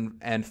forward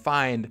and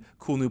find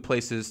cool new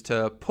places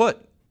to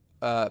put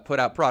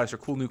out products or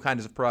cool new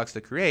kinds of products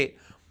to create,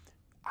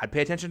 I'd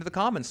pay attention to the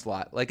common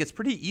slot. Like, it's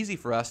pretty easy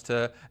for us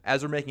to,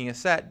 as we're making a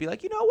set, be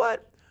like, you know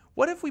what?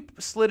 What if we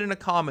slid in a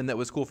common that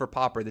was cool for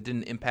Pauper that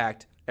didn't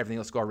impact everything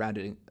else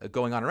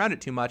going on around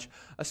it too much,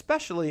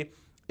 especially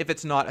if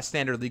it's not a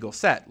standard legal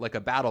set like a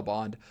Battle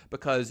Bond,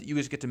 because you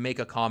just get to make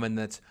a common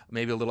that's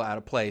maybe a little out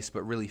of place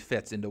but really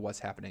fits into what's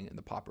happening in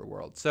the Pauper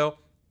world. So,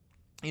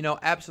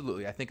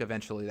 absolutely, I think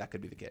eventually that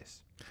could be the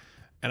case.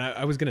 And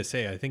I was going to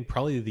say, I think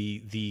probably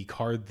the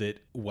card that,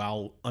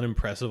 while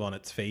unimpressive on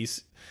its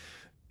face,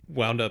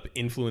 wound up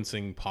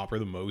influencing Pauper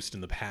the most in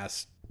the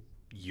past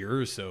year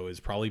or so has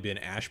probably been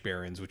Ash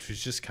Barons, which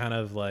was just kind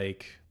of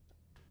like,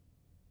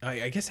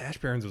 I guess Ash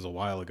Barons was a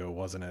while ago,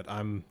 wasn't it?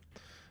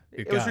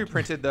 It was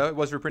reprinted, though. It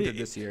was reprinted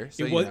this year,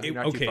 so you're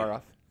not too far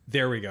off.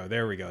 There we go.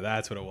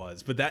 That's what it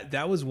was. But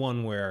that was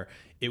one where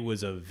it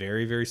was a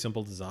very, very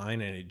simple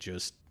design, and it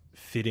just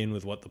fit in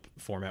with what the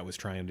format was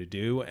trying to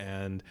do.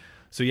 And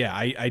so, yeah,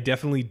 I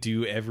definitely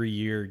do every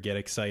year get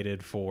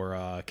excited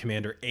for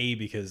Commander A,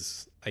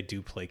 because I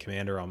do play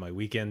Commander on my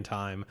weekend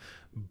time,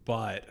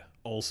 but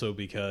also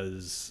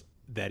because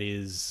that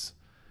is,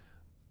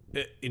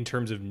 in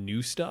terms of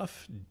new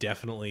stuff,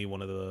 definitely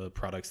one of the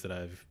products that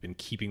I've been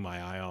keeping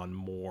my eye on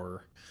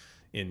more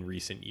in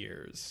recent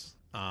years.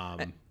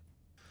 And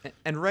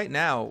right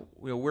now,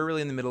 we're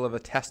really in the middle of a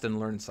test and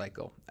learn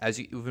cycle. As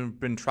we've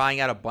been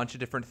trying out a bunch of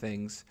different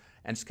things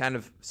and just kind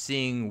of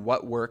seeing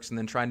what works, and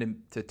then trying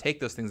to take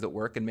those things that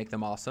work and make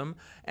them awesome.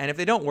 And if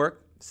they don't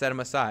work, set them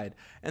aside.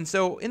 And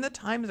so in the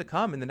time to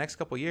come, in the next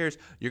couple of years,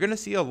 you're going to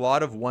see a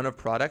lot of one-of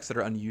products that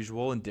are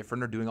unusual and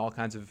different, or doing all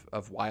kinds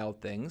of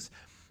wild things.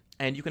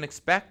 And you can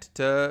expect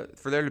for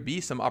there to be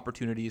some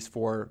opportunities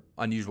for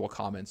unusual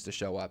commons to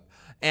show up,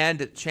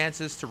 and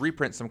chances to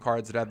reprint some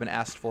cards that have been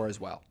asked for as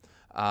well.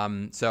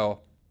 So,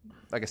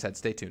 like I said,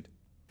 stay tuned.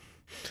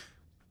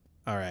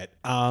 All right.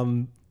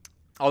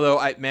 Although,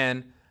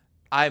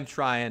 I'm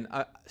trying.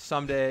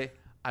 Someday,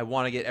 I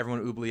want to get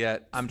everyone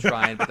Oubliette. I'm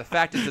trying, but the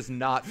fact it does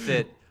not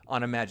fit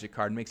on a Magic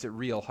card makes it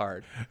real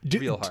hard.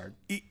 Real hard.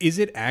 Is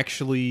it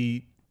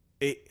actually?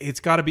 It's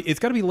got to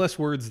be less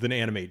words than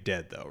Animate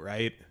Dead, though,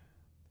 right?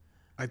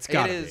 It's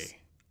got to be.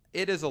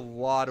 It is a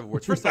lot of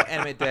words. First of all,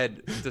 Animate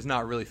Dead does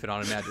not really fit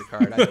on a Magic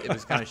card. It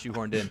was kind of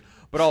shoehorned in.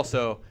 But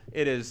also,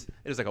 it is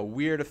like a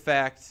weird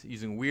effect,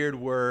 using weird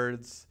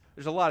words.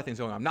 There's a lot of things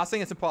going on. I'm not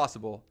saying it's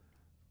impossible.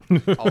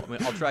 I'll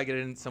try to get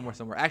it in somewhere.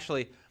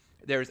 Actually,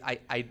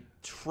 I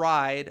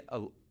tried.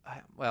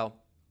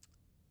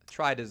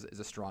 Tried is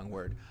a strong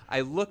word.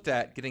 I looked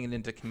at getting it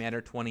into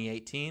Commander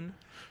 2018,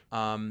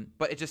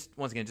 but it just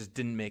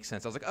didn't make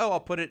sense. I was like, I'll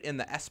put it in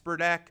the Esper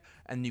deck,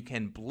 and you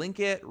can blink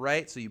it,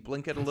 right? So you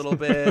blink it a little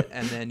bit,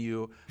 and then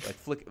you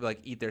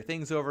eat their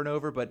things over and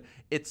over. But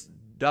it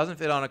doesn't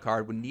fit on a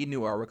card. We need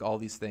new artwork. All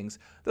these things.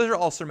 Those are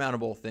all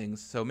surmountable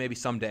things. So maybe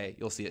someday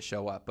you'll see it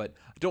show up. But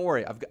don't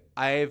worry,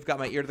 I've got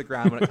my ear to the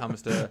ground when it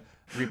comes to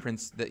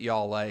reprints that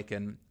y'all like,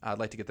 and I'd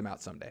like to get them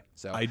out someday.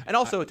 So, and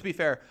also, to be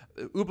fair,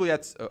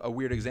 Oubliette's a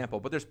weird example,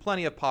 but there's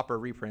plenty of Pauper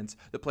reprints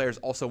that players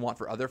also want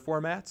for other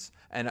formats,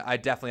 and I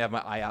definitely have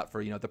my eye out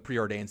for the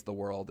Preordains of the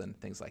world and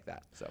things like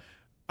that. So,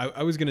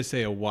 I was going to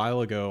say a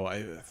while ago,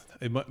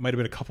 it might have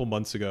been a couple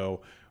months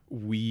ago,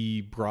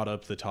 we brought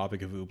up the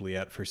topic of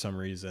Oubliette for some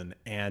reason,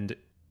 and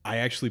I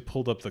actually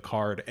pulled up the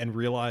card and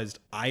realized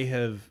I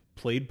have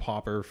played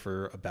Pauper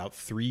for about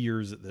 3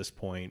 years at this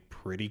point,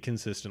 pretty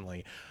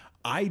consistently.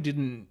 I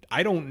didn't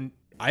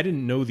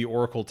know the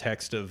Oracle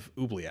text of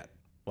Oubliette.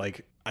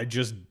 Like, I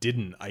just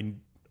didn't. I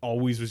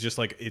always was just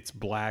like, it's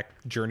black,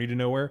 Journey to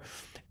Nowhere.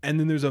 And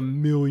then there's a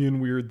million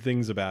weird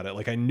things about it.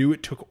 Like, I knew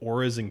it took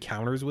auras and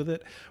counters with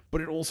it,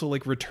 but it also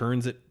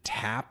returns it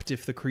tapped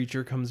if the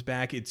creature comes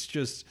back. It's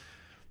just,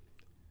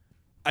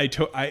 I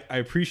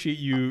appreciate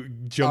you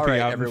jumping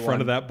out in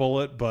front of that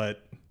bullet,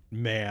 but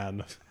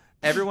man.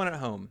 Everyone at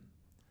home,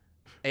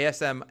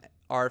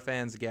 ASMR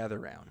fans, gather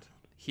around.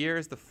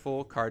 Here's the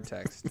full card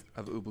text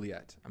of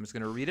Oubliette. I'm just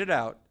going to read it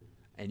out,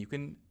 and you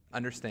can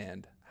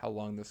understand how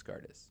long this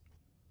card is.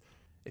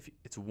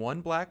 It's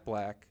 1 black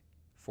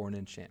for an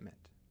enchantment.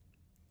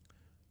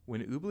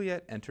 When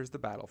Oubliette enters the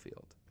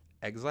battlefield,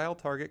 exile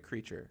target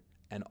creature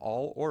and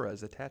all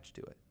auras attached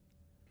to it.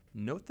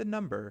 Note the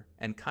number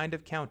and kind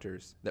of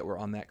counters that were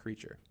on that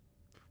creature.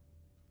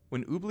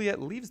 When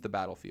Oubliette leaves the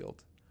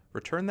battlefield,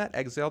 return that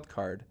exiled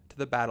card to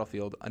the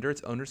battlefield under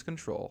its owner's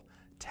control,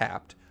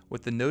 tapped,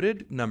 with the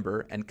noted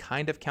number and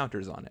kind of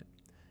counters on it.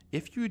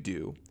 If you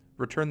do,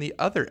 return the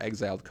other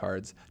exiled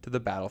cards to the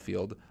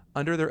battlefield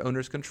under their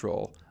owner's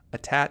control,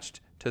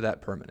 attached to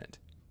that permanent.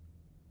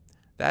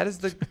 That is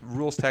the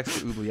rules text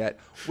to Oubliette,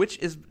 which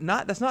is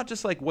that's not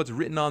just like what's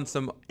written on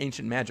some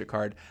ancient Magic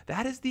card.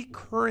 That is the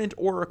current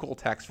Oracle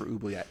text for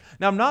Oubliette.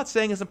 Now, I'm not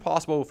saying it's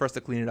impossible for us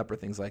to clean it up or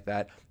things like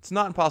that. It's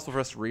not impossible for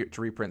us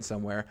to reprint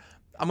somewhere,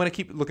 I'm going to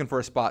keep looking for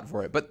a spot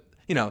for it. But,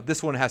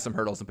 this one has some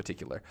hurdles in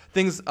particular.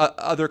 Things,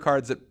 other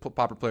cards that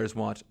pauper players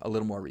want, a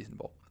little more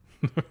reasonable.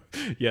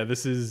 Yeah,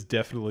 this is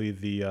definitely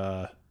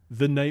the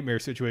nightmare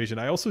situation.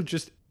 I also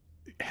just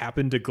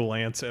happened to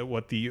glance at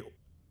what the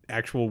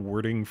actual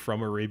wording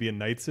from Arabian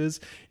Nights is.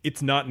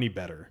 It's not any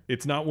better.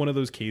 It's not one of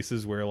those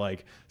cases where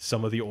like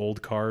some of the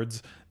old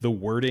cards, the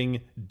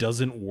wording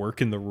doesn't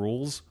work in the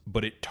rules,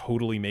 but it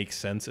totally makes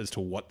sense as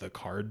to what the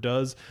card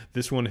does.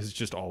 This one has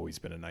just always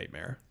been a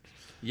nightmare.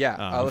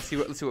 Yeah, let's see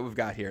what we've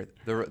got here.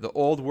 The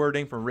old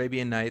wording from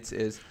Arabian Nights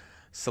is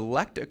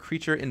select a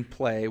creature in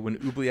play when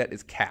Oubliette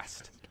is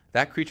cast.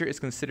 That creature is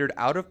considered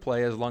out of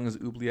play as long as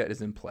Oubliette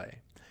is in play.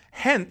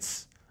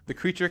 Hence, the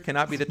creature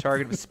cannot be the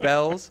target of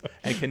spells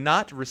and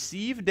cannot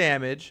receive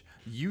damage,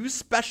 use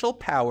special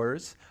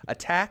powers,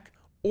 attack,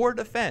 or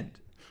defend.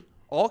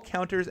 All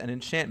counters and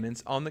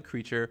enchantments on the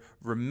creature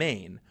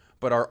remain,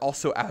 but are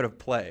also out of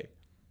play.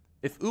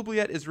 If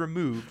Oubliette is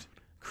removed,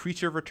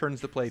 creature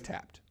returns to play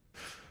tapped.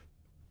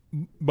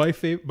 My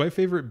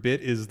favorite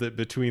bit is that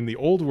between the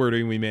old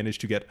wording, we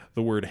managed to get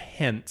the word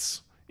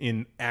hence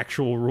in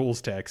actual rules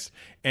text,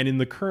 and in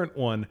the current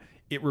one,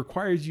 it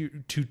requires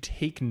you to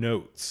take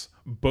notes.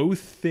 Both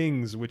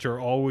things which are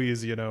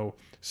always,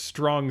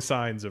 strong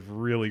signs of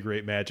really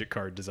great Magic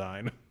card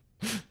design.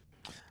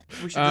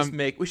 We should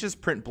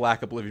just print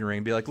black Oblivion Ring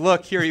and be like,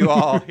 look, here you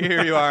are.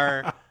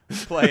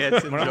 Play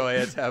it, enjoy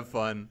it, have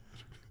fun.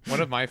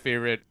 One of my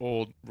favorite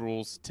old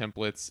rules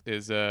templates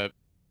is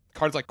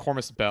cards like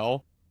Cormus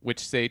Bell,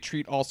 which say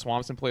treat all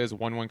swamps in play as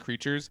 1/1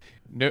 creatures.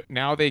 No,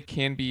 now they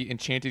can be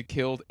enchanted,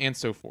 killed, and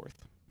so forth.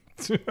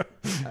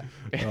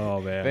 Oh,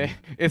 man.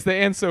 It's the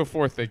and so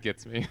forth that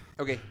gets me.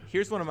 Okay,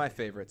 here's one of my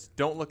favorites.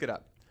 Don't look it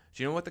up.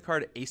 Do you know what the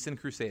card Aeson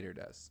Crusader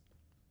does?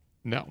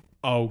 No.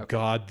 Oh, okay.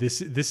 God.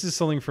 This is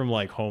something from,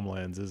 like,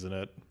 Homelands, isn't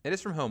it? It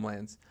is from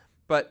Homelands.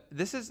 But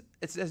it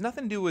has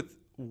nothing to do with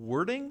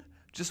wording,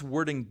 just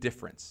wording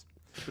difference.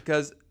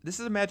 Because this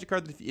is a Magic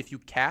card that if you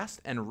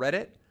cast and read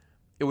it,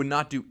 it would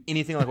not do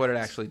anything like what it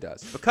actually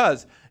does.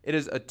 Because it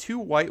is a 2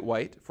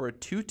 white for a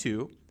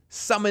 2/2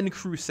 Summon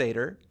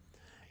Crusader.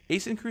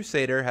 Aeson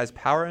Crusader has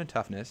power and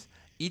toughness,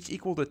 each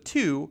equal to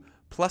 2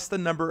 plus the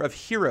number of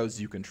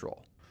heroes you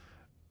control.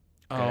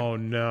 Okay. Oh,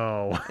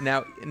 no.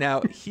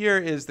 Now here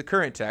is the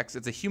current text.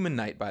 It's a human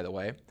knight, by the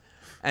way.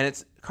 And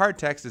its card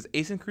text is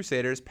Aeson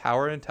Crusader's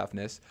power and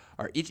toughness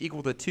are each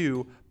equal to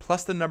 2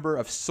 plus the number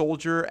of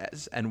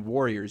soldiers and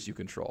warriors you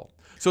control.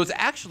 So it's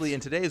actually, in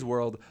today's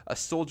world, a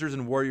soldiers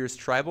and warriors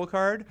tribal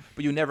card,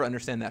 but you never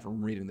understand that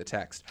from reading the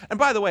text. And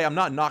by the way, I'm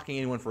not knocking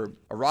anyone for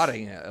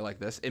eroding it like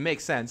this. It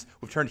makes sense.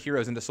 We've turned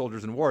heroes into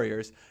soldiers and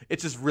warriors.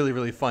 It's just really,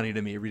 really funny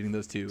to me reading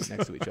those two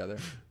next to each other.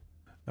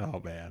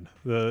 Oh, man.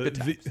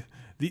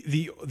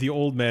 The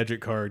old Magic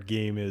card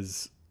game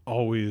is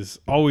always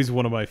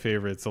one of my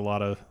favorites. A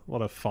lot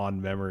of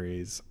fond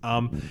memories.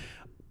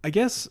 I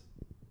guess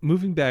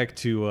moving back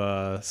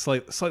to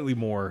slightly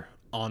more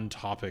on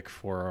topic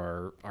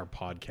for our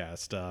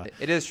podcast.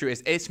 It is true.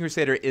 Aeson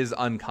Crusader is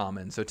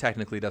uncommon, so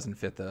technically doesn't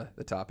fit the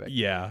topic.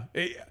 Yeah,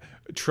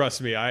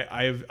 trust me,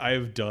 I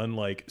have done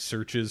like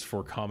searches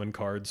for common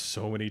cards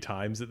so many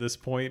times at this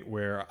point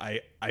where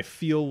I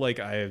feel like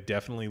I have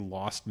definitely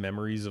lost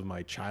memories of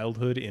my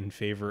childhood in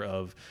favor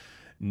of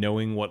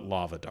knowing what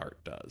Lava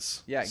Dart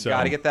does. Yeah, so,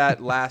 got to get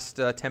that last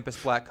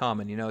Tempest Black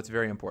common. It's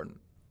very important.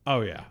 Oh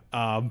yeah,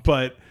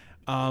 but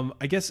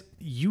I guess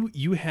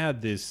you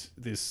had this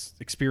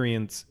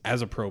experience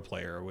as a pro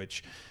player,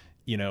 which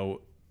a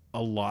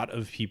lot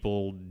of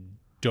people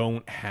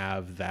don't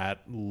have that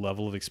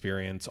level of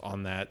experience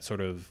on that sort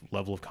of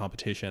level of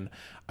competition.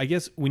 I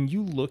guess when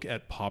you look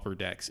at pauper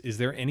decks, is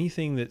there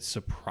anything that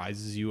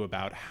surprises you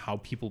about how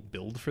people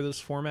build for this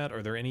format?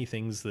 Are there any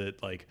things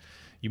that, like,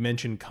 you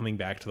mentioned coming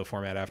back to the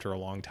format after a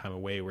long time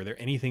away? Were there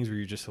any things where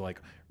you're just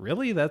like,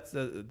 really, that's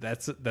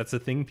a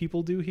thing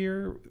people do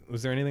here?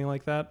 Was there anything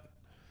like that?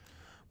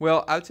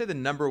 Well, I would say the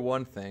number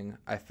one thing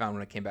I found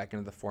when I came back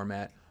into the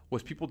format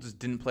was people just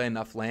didn't play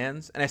enough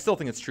lands. And I still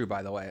think it's true,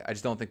 by the way. I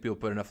just don't think people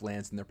put enough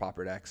lands in their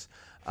pauper decks.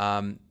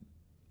 A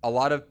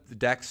lot of the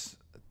decks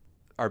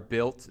are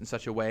built in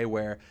such a way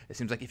where it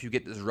seems like if you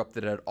get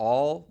disrupted at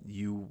all,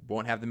 you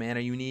won't have the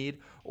mana you need.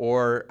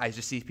 Or I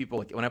just see people,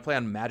 like when I play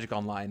on Magic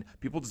Online,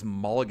 people just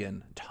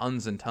mulligan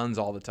tons and tons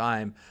all the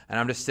time. And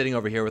I'm just sitting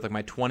over here with like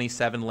my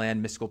 27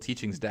 land Mystical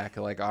Teachings deck,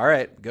 like, all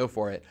right, go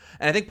for it.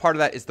 And I think part of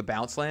that is the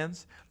bounce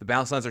lands. The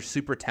bounce lands are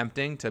super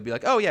tempting to be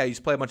like, oh yeah, you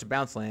just play a bunch of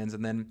bounce lands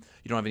and then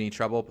you don't have any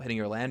trouble hitting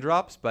your land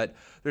drops. But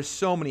there's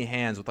so many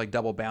hands with like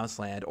double bounce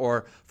land,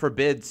 or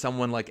forbid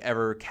someone like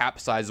ever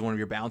capsizes one of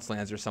your bounce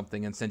lands or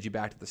something and sends you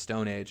back to the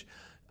Stone Age.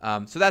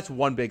 So that's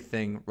one big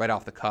thing right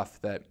off the cuff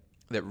that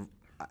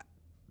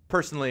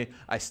personally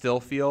I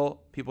still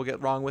feel people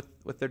get wrong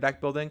with their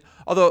deck building.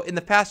 Although in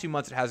the past few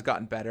months it has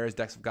gotten better as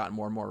decks have gotten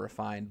more and more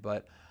refined,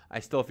 but I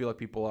still feel like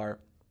people are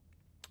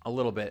a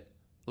little bit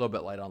A little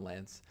bit light on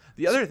lands.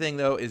 The other thing,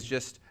 though, is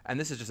just, and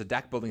this is just a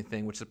deck building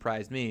thing, which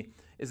surprised me,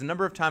 is a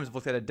number of times I've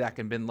looked at a deck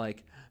and been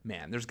like,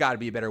 man, there's got to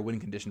be a better win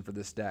condition for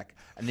this deck.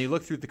 And then you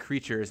look through the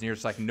creatures and you're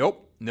just like,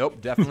 nope,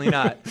 definitely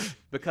not.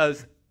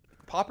 Because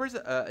Pauper's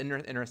an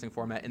interesting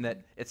format in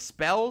that its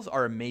spells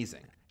are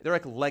amazing. They're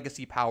like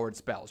legacy-powered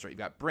spells, right? You've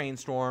got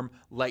Brainstorm,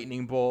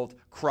 Lightning Bolt,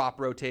 Crop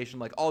Rotation,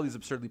 like all these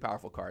absurdly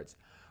powerful cards.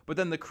 But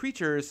then the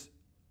creatures,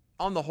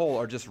 on the whole,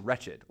 are just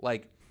wretched.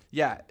 Like,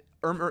 yeah,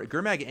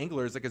 Gurmag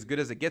Angler is like as good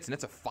as it gets, and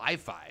it's a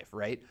 5/5,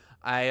 right?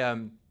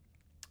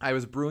 I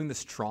was brewing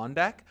this Tron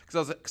deck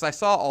because I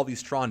saw all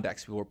these Tron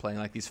decks people were playing,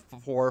 like these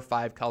 4 or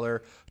 5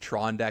 color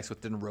Tron decks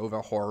with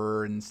Denrova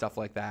Horror and stuff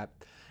like that.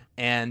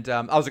 And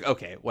I was like,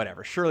 okay,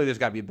 whatever. Surely there's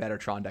got to be a better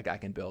Tron deck I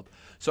can build.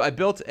 So I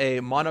built a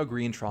mono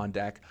green Tron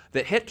deck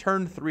that hit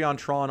turn 3 on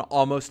Tron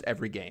almost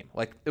every game.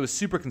 Like, it was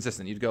super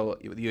consistent.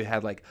 You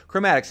had like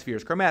Chromatic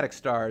Spheres, Chromatic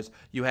Stars,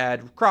 you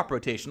had Crop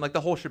Rotation, like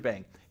the whole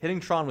shebang. Hitting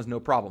Tron was no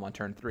problem on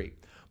turn 3.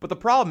 But the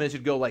problem is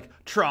you'd go like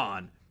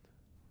Tron,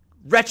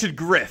 Wretched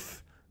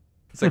Griff.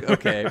 It's like,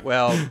 okay,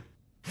 well,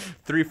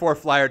 3/4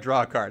 flyer,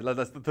 draw a card.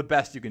 That's the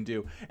best you can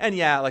do. And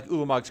yeah, like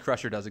Ulamog's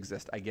Crusher does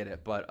exist. I get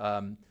it. But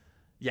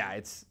yeah,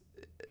 it's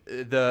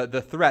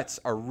the threats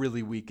are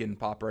really weak in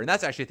Pauper. And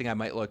that's actually a thing I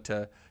might look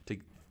to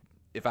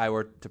if I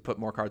were to put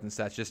more cards in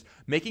sets. Just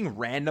making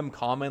random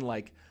common,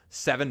 like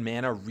 7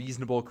 mana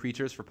reasonable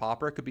creatures for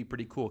Pauper could be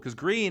pretty cool. Because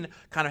green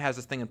kind of has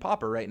this thing in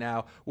Pauper right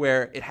now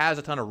where it has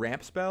a ton of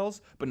ramp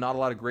spells, but not a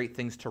lot of great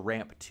things to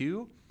ramp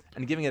to.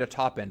 And giving it a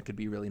top end could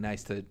be really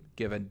nice to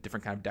give a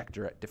different kind of deck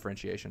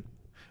differentiation.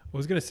 I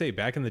was going to say,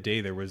 back in the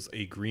day, there was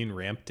a green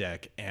ramp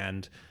deck,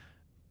 and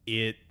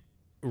it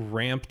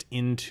ramped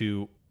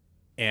into,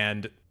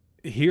 and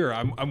here,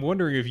 I'm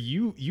wondering if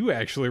you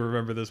actually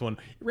remember this one.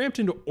 It ramped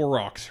into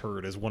Aurochs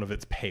Herd as one of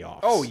its payoffs.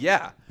 Oh,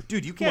 yeah.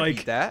 Dude, you can't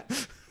beat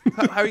that.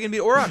 How are you going to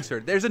beat Aurochs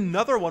Herd? There's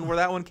another one where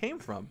that one came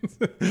from.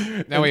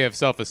 Now we have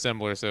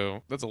Self-Assembler,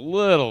 so that's a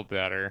little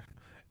better.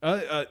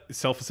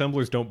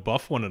 Self-assemblers don't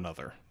buff one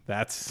another.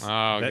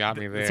 Got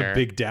me there. That's a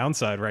big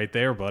downside right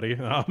there, buddy.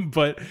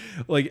 But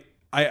like,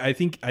 I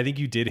think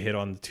you did hit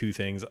on 2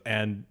 things,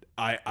 and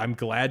I'm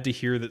glad to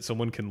hear that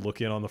someone can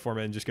look in on the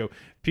format and just go,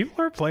 people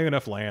aren't playing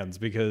enough lands,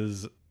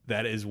 because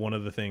that is one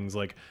of the things.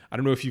 Like, I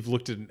don't know if you've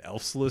looked at an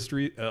Elves list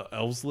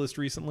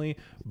recently,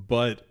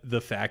 but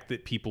the fact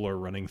that people are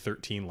running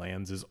 13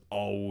 lands is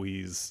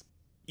always,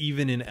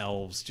 even in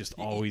Elves, just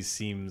always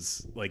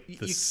seems like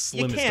the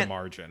slimmest of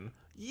margin.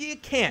 You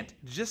can't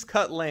just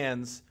cut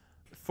lands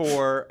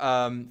for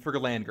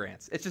land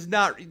grants. It's just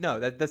not. No,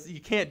 that's you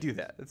can't do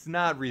that. It's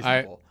not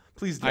reasonable.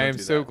 Please don't. I am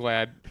do so that.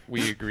 glad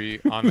we agree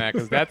on that,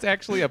 because that's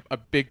actually a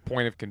big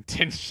point of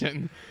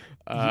contention.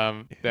 We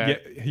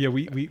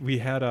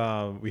had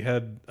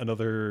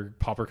another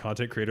Pauper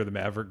content creator, the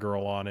Maverick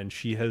Girl, on, and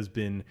she has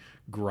been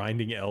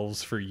grinding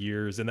Elves for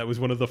years, and that was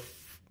one of the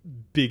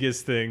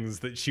biggest things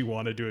that she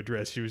wanted to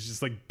address. She was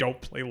just like, don't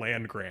play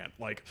land grant.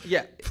 Like,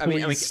 yeah, I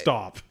mean,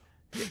 stop.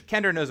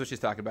 Kendra knows what she's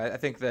talking about. I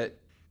think that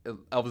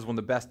Elves is one of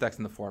the best decks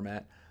in the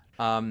format.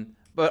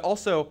 But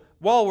also,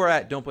 while we're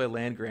at don't play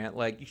land grant,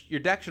 like, your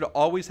deck should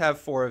always have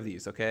 4 of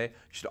these, okay?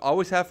 You should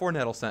always have 4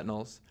 Nettle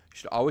Sentinels. You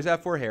should always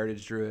have 4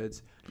 Heritage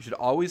Druids. You should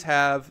always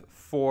have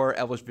 4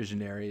 Elvish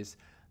Visionaries.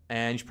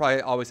 And you should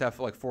probably always have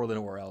like 4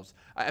 Llanowar Elves.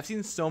 I've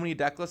seen so many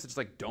deck lists, it's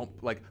like, don't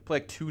play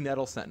like 2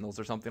 Nettle Sentinels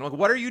or something. Like,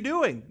 what are you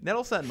doing?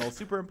 Nettle Sentinels,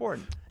 super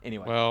important.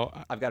 Anyway,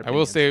 well, I've got I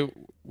will say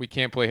we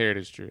can't play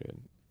Heritage Druid.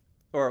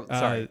 Or,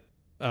 sorry.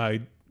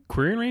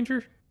 Quirion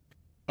Ranger?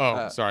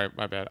 Oh, sorry,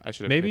 my bad. I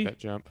should have made that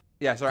jump.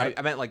 Yeah, sorry.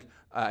 I meant like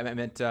I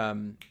meant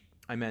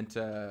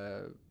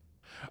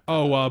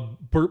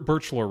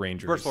Birchlore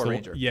Ranger. Birchlore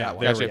Ranger. Yeah,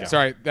 gotcha.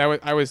 Sorry,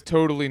 I was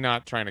totally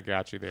not trying to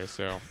got you there.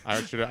 So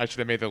I should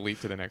have made the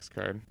leap to the next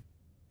card.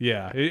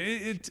 Yeah,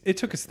 it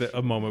took us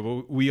a moment,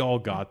 but we all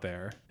got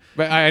there.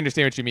 But I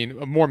understand what you mean.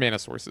 More mana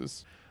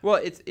sources. Well,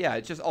 it's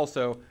just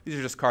also, these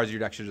are just cards your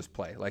deck should just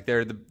play. Like,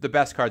 they're the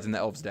best cards in the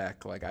Elves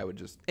deck. Like, I would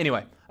just,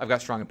 anyway, I've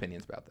got strong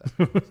opinions about that.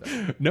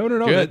 So. No,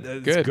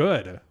 good. That's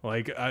good.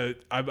 Like,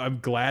 I'm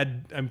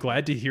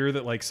glad to hear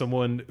that, like,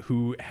 someone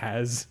who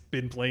has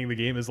been playing the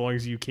game as long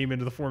as you came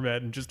into the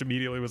format and just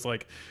immediately was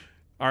like,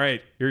 all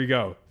right, here you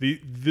go.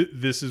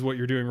 This is what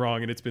you're doing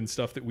wrong, and it's been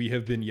stuff that we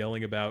have been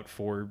yelling about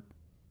for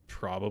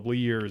probably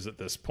years at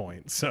this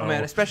point. So,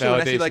 man, especially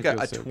when I see like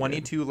a so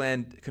 22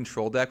 land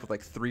control deck with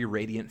like 3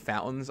 Radiant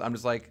Fountains, I'm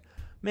just like,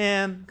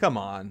 man, come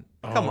on.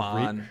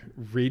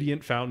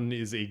 Radiant Fountain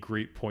is a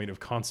great point of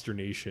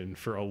consternation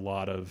for a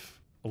lot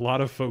of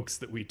folks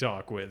that we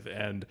talk with,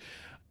 and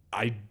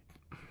I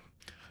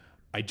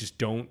just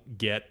don't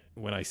get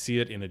when I see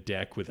it in a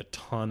deck with a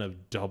ton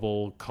of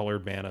double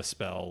colored mana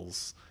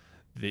spells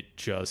that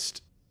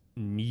just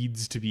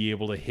needs to be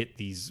able to hit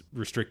these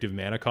restrictive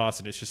mana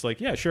costs, and it's just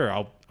like, yeah, sure,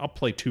 I'll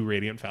play 2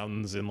 Radiant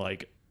Fountains in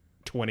like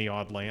 20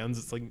 odd lands.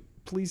 It's like,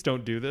 please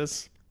don't do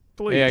this,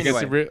 please. Yeah,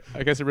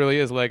 I guess it really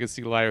is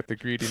Legacy Lie with the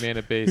greedy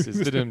mana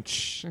bases.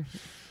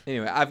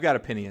 Anyway, I've got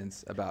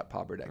opinions about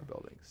pauper deck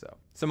building. So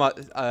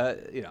I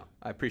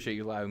appreciate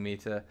you allowing me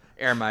to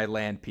air my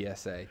land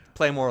PSA.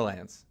 Play more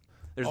lands.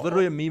 There's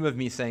literally a meme of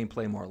me saying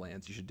play more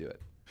lands. You should do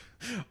it.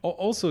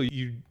 Also,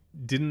 you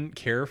didn't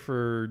care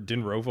for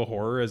Dinrova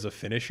Horror as a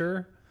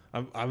finisher.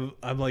 I'm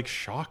like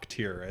shocked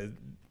here.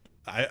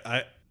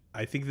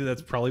 I think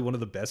that's probably one of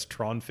the best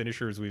Tron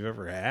finishers we've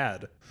ever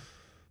had.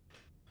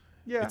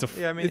 Yeah,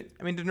 I mean,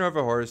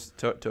 Dinrova Horror is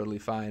totally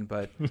fine,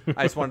 but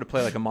I just wanted to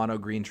play like a mono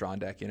green Tron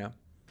deck,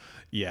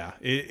 Yeah,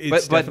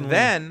 it's but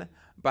then,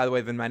 by the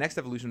way, then my next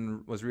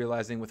evolution was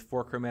realizing with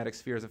 4 chromatic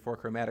spheres and 4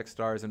 chromatic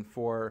stars and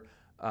 4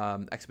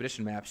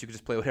 expedition maps, you could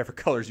just play whatever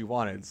colors you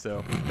wanted.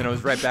 So then I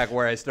was right back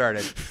where I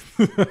started.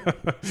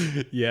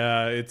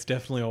 Yeah, it's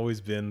definitely always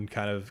been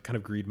kind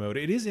of greed mode.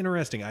 It is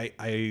interesting.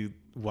 I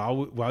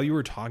while you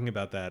were talking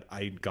about that,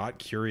 I got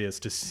curious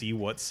to see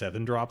what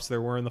 7-drops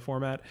there were in the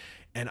format,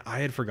 and I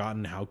had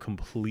forgotten how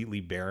completely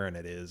barren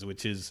it is,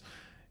 which is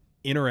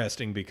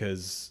interesting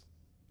because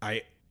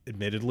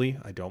admittedly,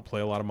 I don't play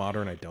a lot of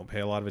Modern. I don't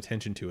pay a lot of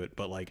attention to it,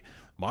 but like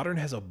Modern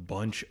has a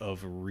bunch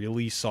of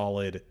really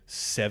solid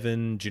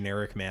 7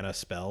 generic mana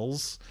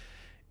spells,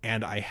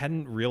 and I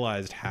hadn't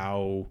realized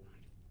how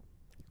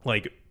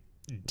like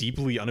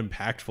deeply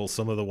unimpactful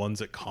some of the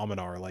ones at Common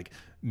are. Like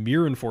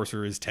Mirror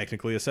Enforcer is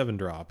technically a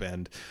 7-drop,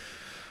 and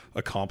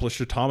Accomplished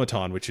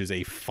Automaton, which is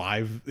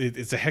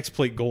it's a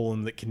hexplate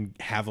golem that can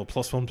have a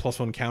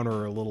 +1/+1 counter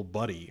or a little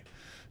buddy.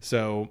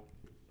 So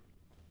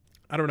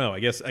I don't know.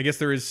 I guess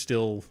there is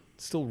still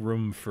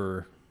room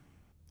for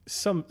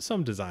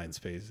some design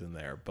space in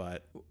there,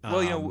 but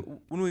well,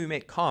 when we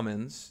make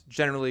commons,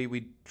 generally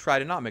we try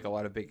to not make a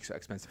lot of big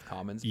expensive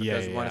commons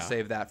because we want to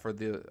save that for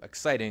the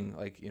exciting,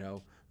 like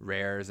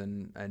rares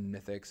and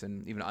mythics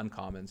and even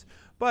uncommons.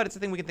 But it's a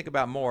thing we can think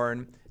about more,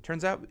 and it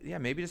turns out,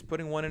 maybe just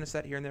putting one in a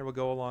set here and there will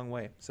go a long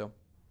way. So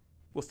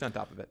we'll stay on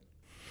top of it.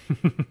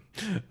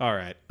 All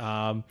right.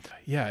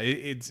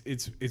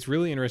 It's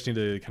really interesting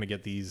to kind of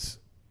get these,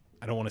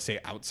 I don't want to say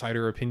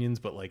outsider opinions,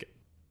 but like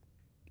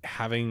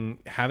having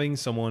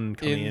someone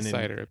come in and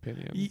insider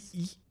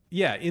opinions.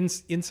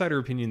 Insider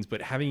opinions,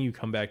 but having you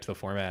come back to the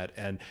format.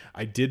 And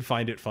I did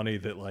find it funny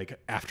that like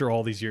after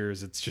all these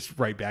years, it's just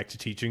right back to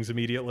teachings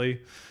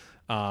immediately.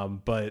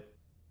 But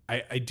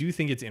I do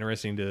think it's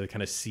interesting to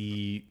kind of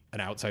see an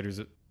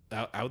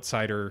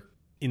outsider,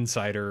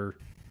 insider,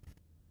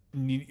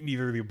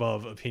 neither the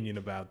above opinion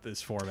about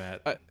this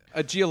format.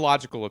 A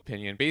geological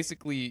opinion.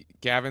 Basically,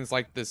 Gavin's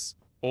like this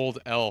old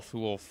elf who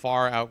will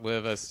far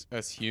outlive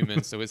us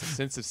humans, so his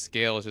sense of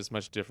scale is just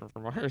much different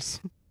from ours.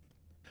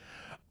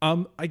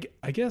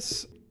 I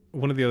guess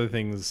one of the other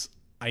things,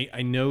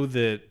 I know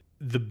that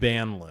the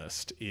ban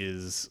list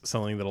is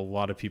something that a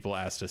lot of people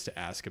asked us to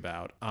ask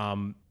about.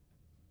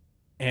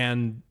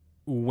 And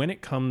when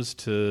it comes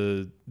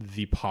to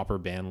the pauper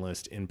ban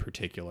list in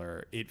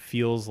particular, it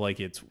feels like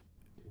it's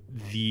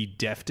the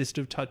deftest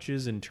of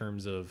touches in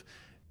terms of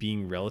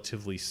being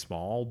relatively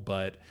small,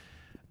 but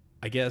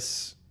I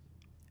guess,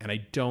 and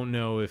I don't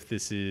know if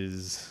this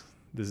is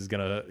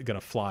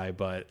gonna fly,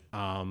 but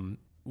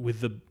with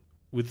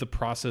the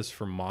process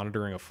for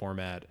monitoring a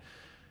format,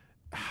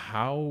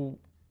 how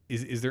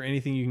is there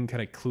anything you can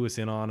kind of clue us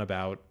in on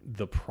about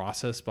the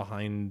process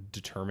behind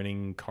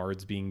determining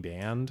cards being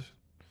banned?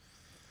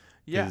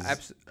 Yeah,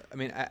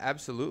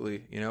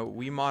 absolutely.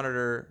 We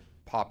monitor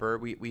pauper.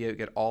 We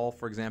get all,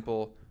 for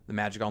example, the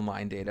Magic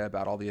Online data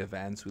about all the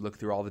events. We look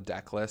through all the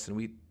deck lists, and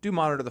we do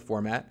monitor the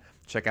format,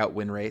 check out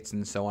win rates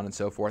and so on and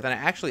so forth. And it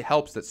actually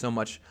helps that so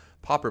much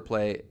pauper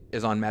play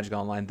is on Magic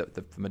Online.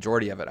 The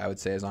majority of it, I would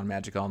say, is on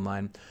Magic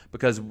Online,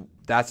 because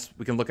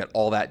we can look at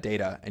all that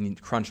data and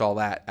crunch all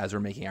that as we're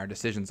making our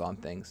decisions on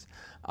things.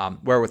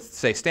 Where with,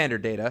 say,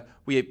 standard data,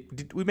 we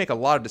make a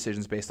lot of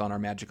decisions based on our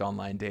Magic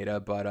Online data,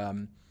 but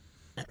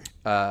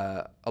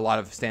a lot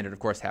of standard, of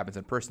course, happens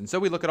in person. So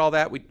we look at all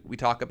that. We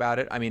talk about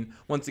it. I mean,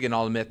 once again,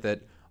 I'll admit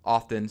that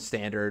often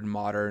standard,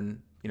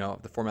 modern,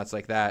 the formats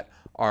like that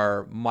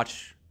are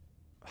much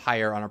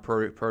higher on our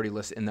priority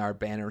list in our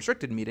ban and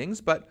restricted meetings,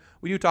 but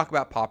we do talk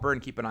about pauper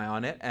and keep an eye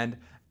on it. And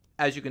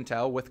as you can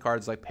tell, with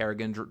cards like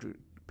Peregrine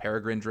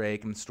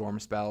Drake and Storm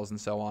Spells and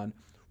so on,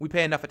 we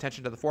pay enough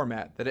attention to the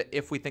format that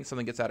if we think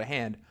something gets out of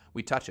hand,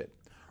 we touch it.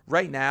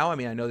 Right now, I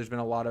know there's been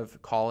a lot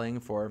of calling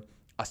for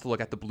us to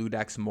look at the blue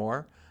decks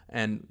more,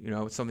 and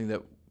it's something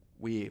that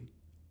we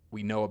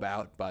know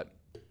about, but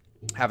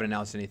haven't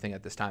announced anything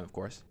at this time, of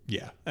course.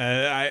 Yeah,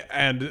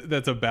 and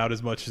that's about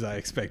as much as I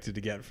expected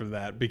to get from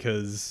that,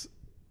 because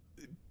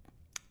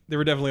there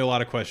were definitely a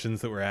lot of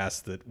questions that were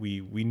asked that we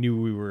knew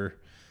what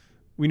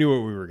we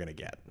were going to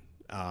get.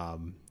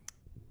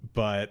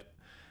 But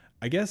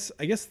I guess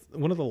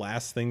one of the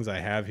last things I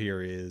have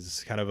here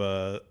is kind of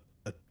a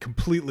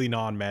completely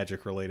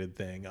non-Magic related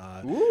thing.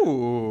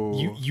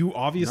 Ooh, you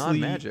obviously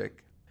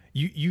non-Magic.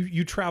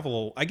 You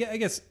travel. I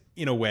guess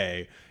in a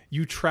way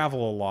you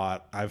travel a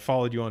lot. I've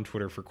followed you on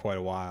Twitter for quite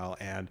a while,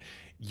 and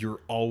you're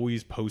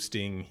always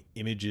posting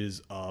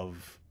images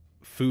of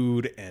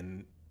food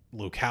and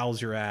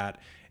locales you're at.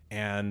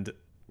 And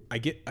I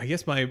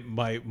guess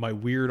my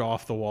weird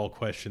off the wall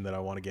question that I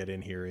want to get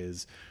in here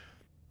is,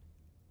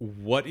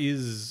 what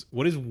is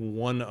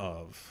one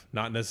of,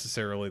 not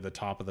necessarily the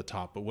top of the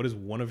top, but what is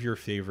one of your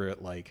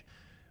favorite like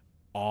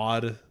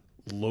odd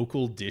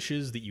local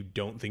dishes that you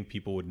don't think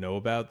people would know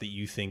about that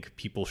you think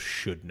people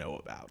should know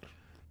about?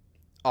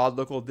 Odd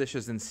local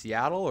dishes in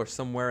Seattle or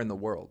somewhere in the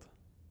world?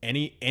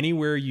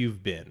 Anywhere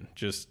you've been,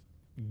 just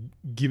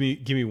give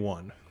me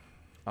one.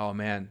 Oh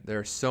man, there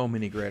are so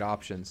many great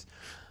options.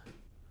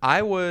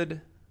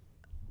 It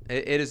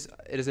is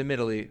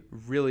admittedly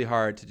really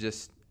hard to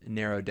just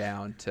narrow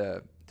down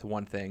to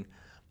one thing.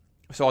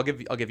 So I'll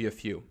give you a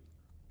few.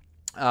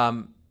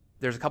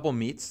 There's a couple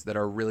meats that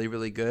are really,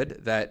 really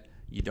good that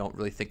you don't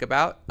really think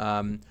about.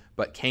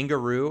 But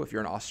kangaroo, if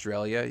you're in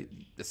Australia,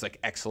 it's like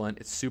excellent.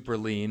 It's super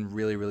lean,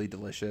 really, really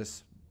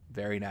delicious,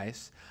 very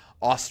nice.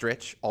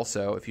 Ostrich,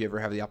 also, if you ever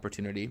have the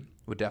opportunity,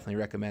 would definitely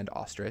recommend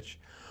ostrich.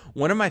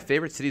 One of my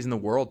favorite cities in the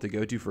world to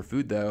go to for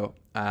food, though,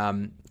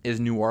 is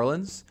New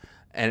Orleans.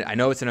 And I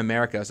know it's in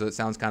America, so it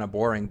sounds kind of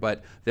boring,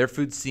 but their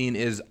food scene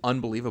is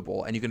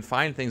unbelievable. And you can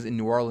find things in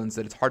New Orleans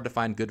that it's hard to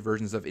find good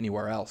versions of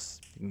anywhere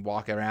else. You can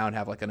walk around,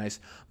 have like a nice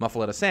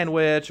muffaletta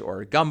sandwich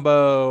or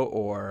gumbo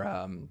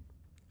or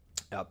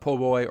po'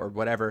 boy or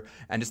whatever.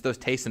 And just those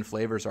tastes and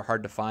flavors are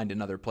hard to find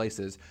in other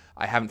places.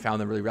 I haven't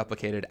found them really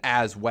replicated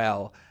as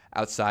well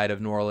outside of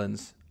New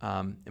Orleans.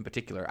 In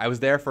particular, I was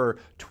there for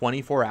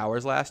 24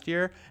 hours last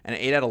year and I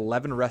ate at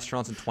 11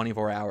 restaurants in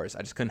 24 hours.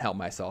 I just couldn't help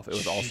myself. It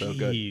was all so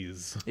good.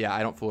 Yeah,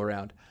 I don't fool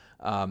around.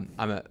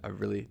 I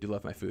really do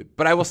love my food.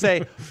 But I will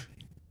say,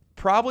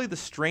 probably the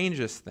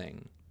strangest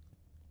thing,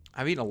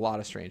 I've eaten a lot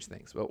of strange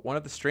things, but one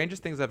of the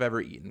strangest things I've ever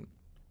eaten,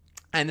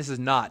 and this is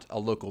not a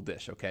local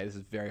dish, okay? This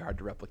is very hard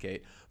to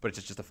replicate, but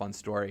it's just a fun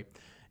story,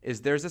 is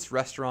there's this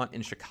restaurant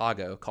in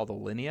Chicago called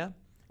Alinea.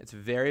 It's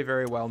very,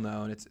 very well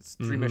known. It's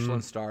 3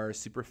 Michelin stars,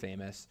 super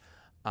famous.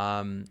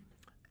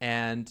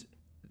 And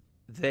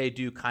they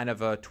do kind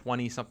of a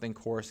 20-something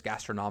course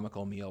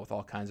gastronomical meal with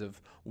all kinds of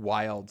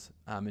wild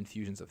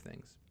infusions of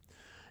things.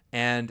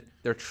 And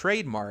their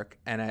trademark,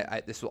 and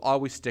this will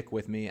always stick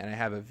with me, and I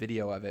have a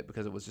video of it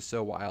because it was just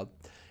so wild,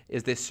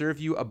 is they serve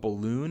you a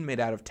balloon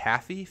made out of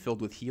taffy filled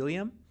with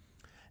helium.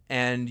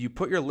 And you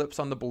put your lips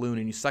on the balloon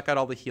and you suck out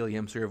all the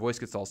helium so your voice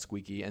gets all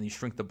squeaky, and you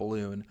shrink the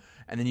balloon,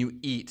 and then you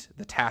eat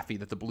the taffy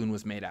that the balloon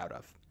was made out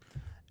of.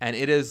 And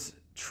it is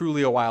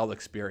truly a wild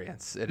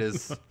experience. It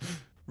is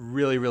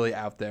really, really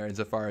out there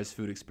insofar as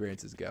food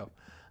experiences go.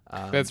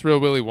 That's real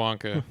Willy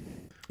Wonka.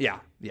 Yeah.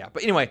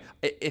 But anyway,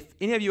 if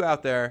any of you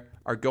out there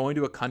are going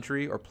to a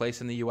country or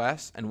place in the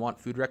U.S. and want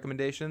food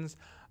recommendations,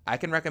 I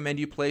can recommend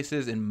you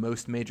places in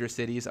most major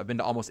cities. I've been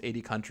to almost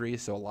 80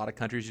 countries, so a lot of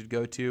countries you'd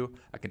go to.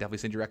 I can definitely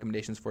send you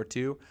recommendations for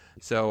too.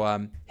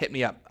 So hit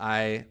me up.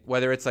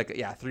 Whether it's like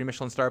 3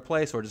 Michelin star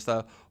place or just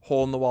a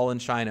hole in the wall in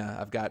China,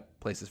 I've got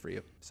places for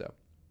you. So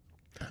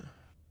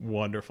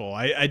wonderful.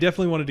 I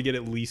definitely wanted to get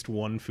at least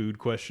one food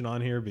question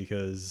on here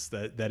because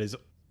that is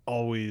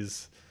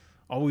always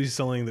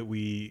something that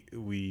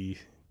we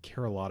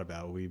care a lot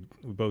about. We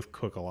both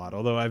cook a lot.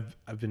 Although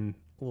I've been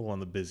a little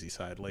on the busy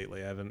side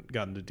lately. I haven't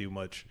gotten to do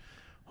much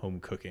home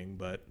cooking,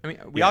 but I mean,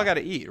 we all got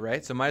to eat,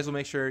 right? So might as well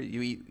make sure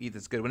you eat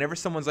that's good. Whenever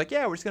someone's like,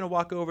 yeah, we're just going to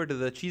walk over to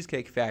the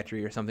Cheesecake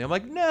Factory or something, I'm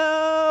like,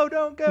 no,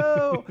 don't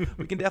go.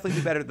 We can definitely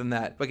do better than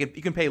that. But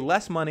you can pay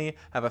less money,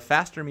 have a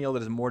faster meal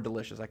that is more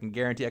delicious. I can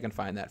guarantee I can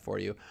find that for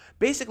you.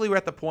 Basically, we're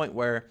at the point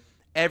where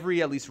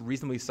every at least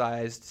reasonably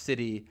sized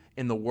city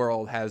in the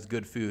world has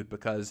good food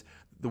because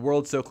the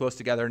world's so close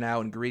together now.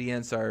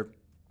 Ingredients are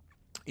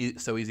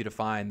so easy to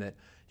find that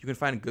you can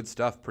find good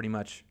stuff pretty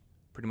much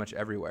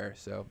everywhere.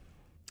 So,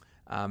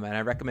 and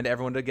I recommend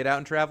everyone to get out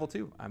and travel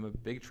too. I'm a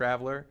big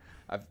traveler.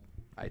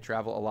 I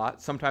travel a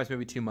lot, sometimes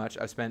maybe too much.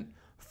 I've spent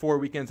 4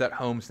 weekends at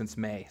home since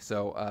May,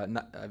 so I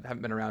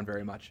haven't been around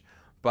very much.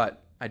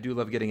 But I do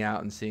love getting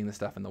out and seeing the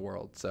stuff in the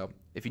world. So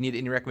if you need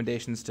any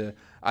recommendations to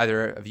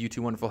either of you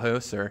two wonderful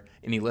hosts or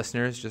any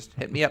listeners, just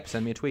hit me up,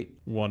 send me a tweet.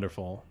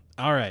 Wonderful.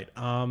 All right.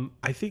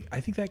 I think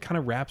that kind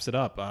of wraps it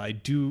up. I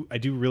do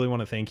really want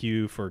to thank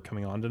you for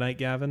coming on tonight,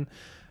 Gavin.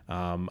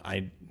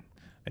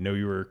 I know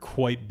you were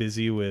quite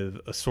busy with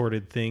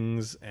assorted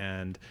things,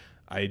 and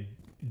I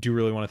do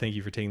really want to thank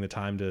you for taking the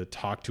time to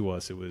talk to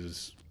us. It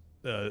was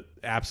an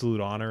absolute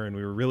honor, and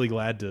we were really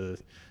glad to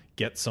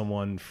get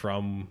someone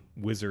from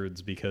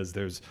Wizards because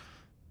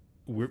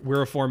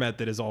we're a format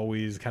that has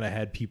always kind of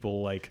had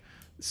people like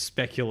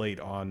speculate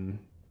on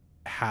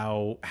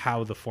how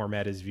the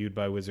format is viewed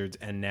by Wizards,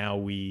 and now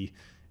we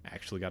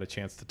actually got a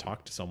chance to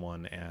talk to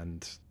someone,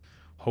 and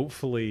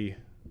hopefully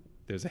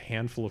there's a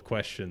handful of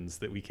questions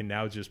that we can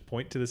now just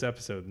point to this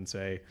episode and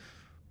say,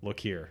 look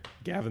here,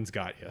 Gavin's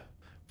got you.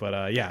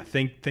 But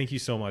thank you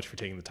so much for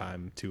taking the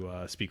time to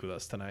speak with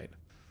us tonight.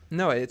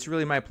 No, it's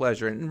really my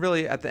pleasure. And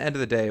really, at the end of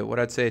the day, what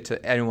I'd say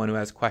to anyone who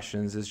has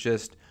questions is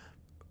just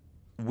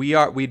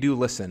we do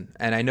listen.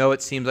 And I know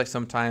it seems like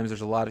sometimes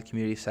there's a lot of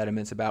community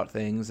sentiments about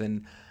things,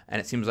 and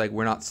it seems like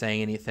we're not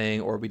saying anything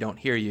or we don't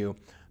hear you.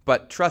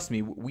 But trust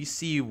me, we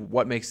see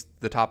what makes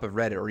the top of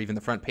Reddit or even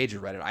the front page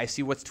of Reddit. I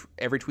see what's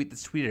every tweet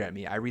that's tweeted at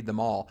me. I read them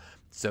all.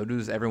 So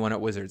does everyone at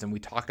Wizards, and we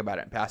talk about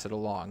it and pass it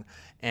along.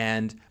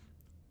 And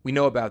we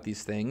know about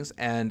these things,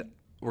 and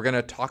we're going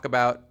to talk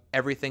about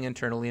everything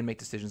internally and make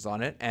decisions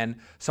on it. And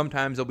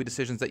sometimes there'll be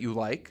decisions that you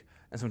like,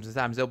 and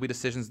sometimes there'll be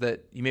decisions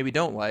that you maybe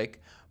don't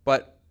like.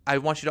 But I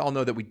want you to all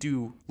know that we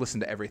do listen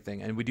to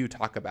everything, and we do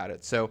talk about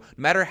it. So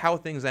no matter how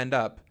things end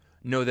up,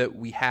 know that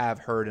we have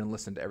heard and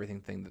listened to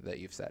everything that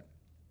you've said.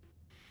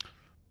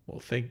 Well,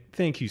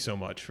 thank you so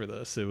much for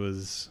this. It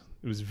was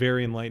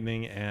very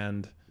enlightening,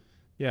 and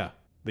yeah,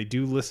 they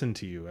do listen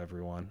to you,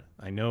 everyone.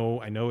 I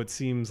know it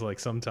seems like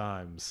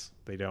sometimes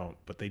they don't,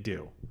 but they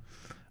do.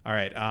 All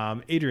right,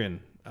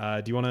 Adrian,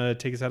 do you want to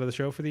take us out of the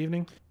show for the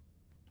evening?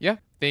 Yeah,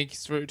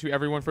 thanks to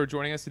everyone for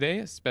joining us today,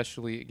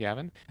 especially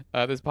Gavin.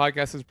 This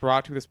podcast is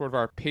brought to you with the support of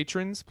our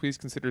patrons. Please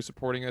consider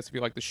supporting us if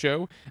you like the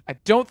show. I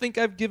don't think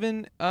I've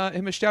given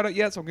him a shout out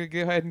yet, so I'm going to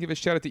go ahead and give a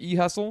shout out to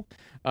eHustle.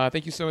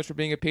 Thank you so much for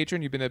being a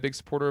patron. You've been a big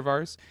supporter of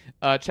ours.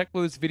 Check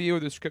below this video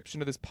the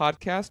description of this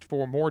podcast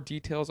for more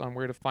details on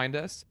where to find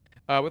us.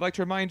 We'd like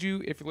to remind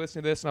you, if you're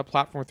listening to this on a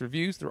platform with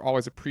reviews, they're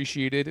always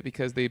appreciated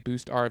because they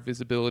boost our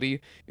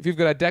visibility. If you've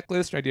got a deck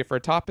list or idea for a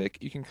topic,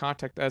 you can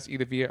contact us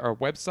either via our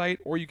website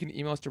or you can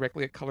email us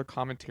directly at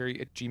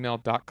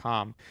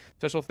colorcommentary@gmail.com.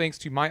 Special thanks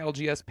to my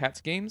LGS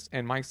Pat's Games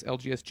and Mike's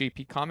LGS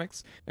JP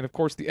Comics, and of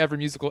course the ever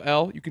musical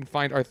L. You can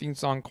find our theme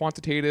song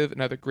Quantitative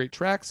and other great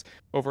tracks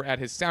over at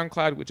his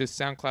SoundCloud, which is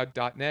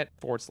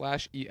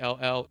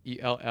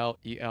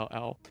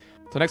soundcloud.net/ELLELLELL.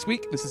 Till next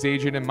week, this is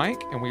Adrian and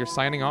Mike, and we are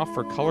signing off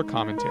for Color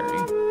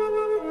Commentary.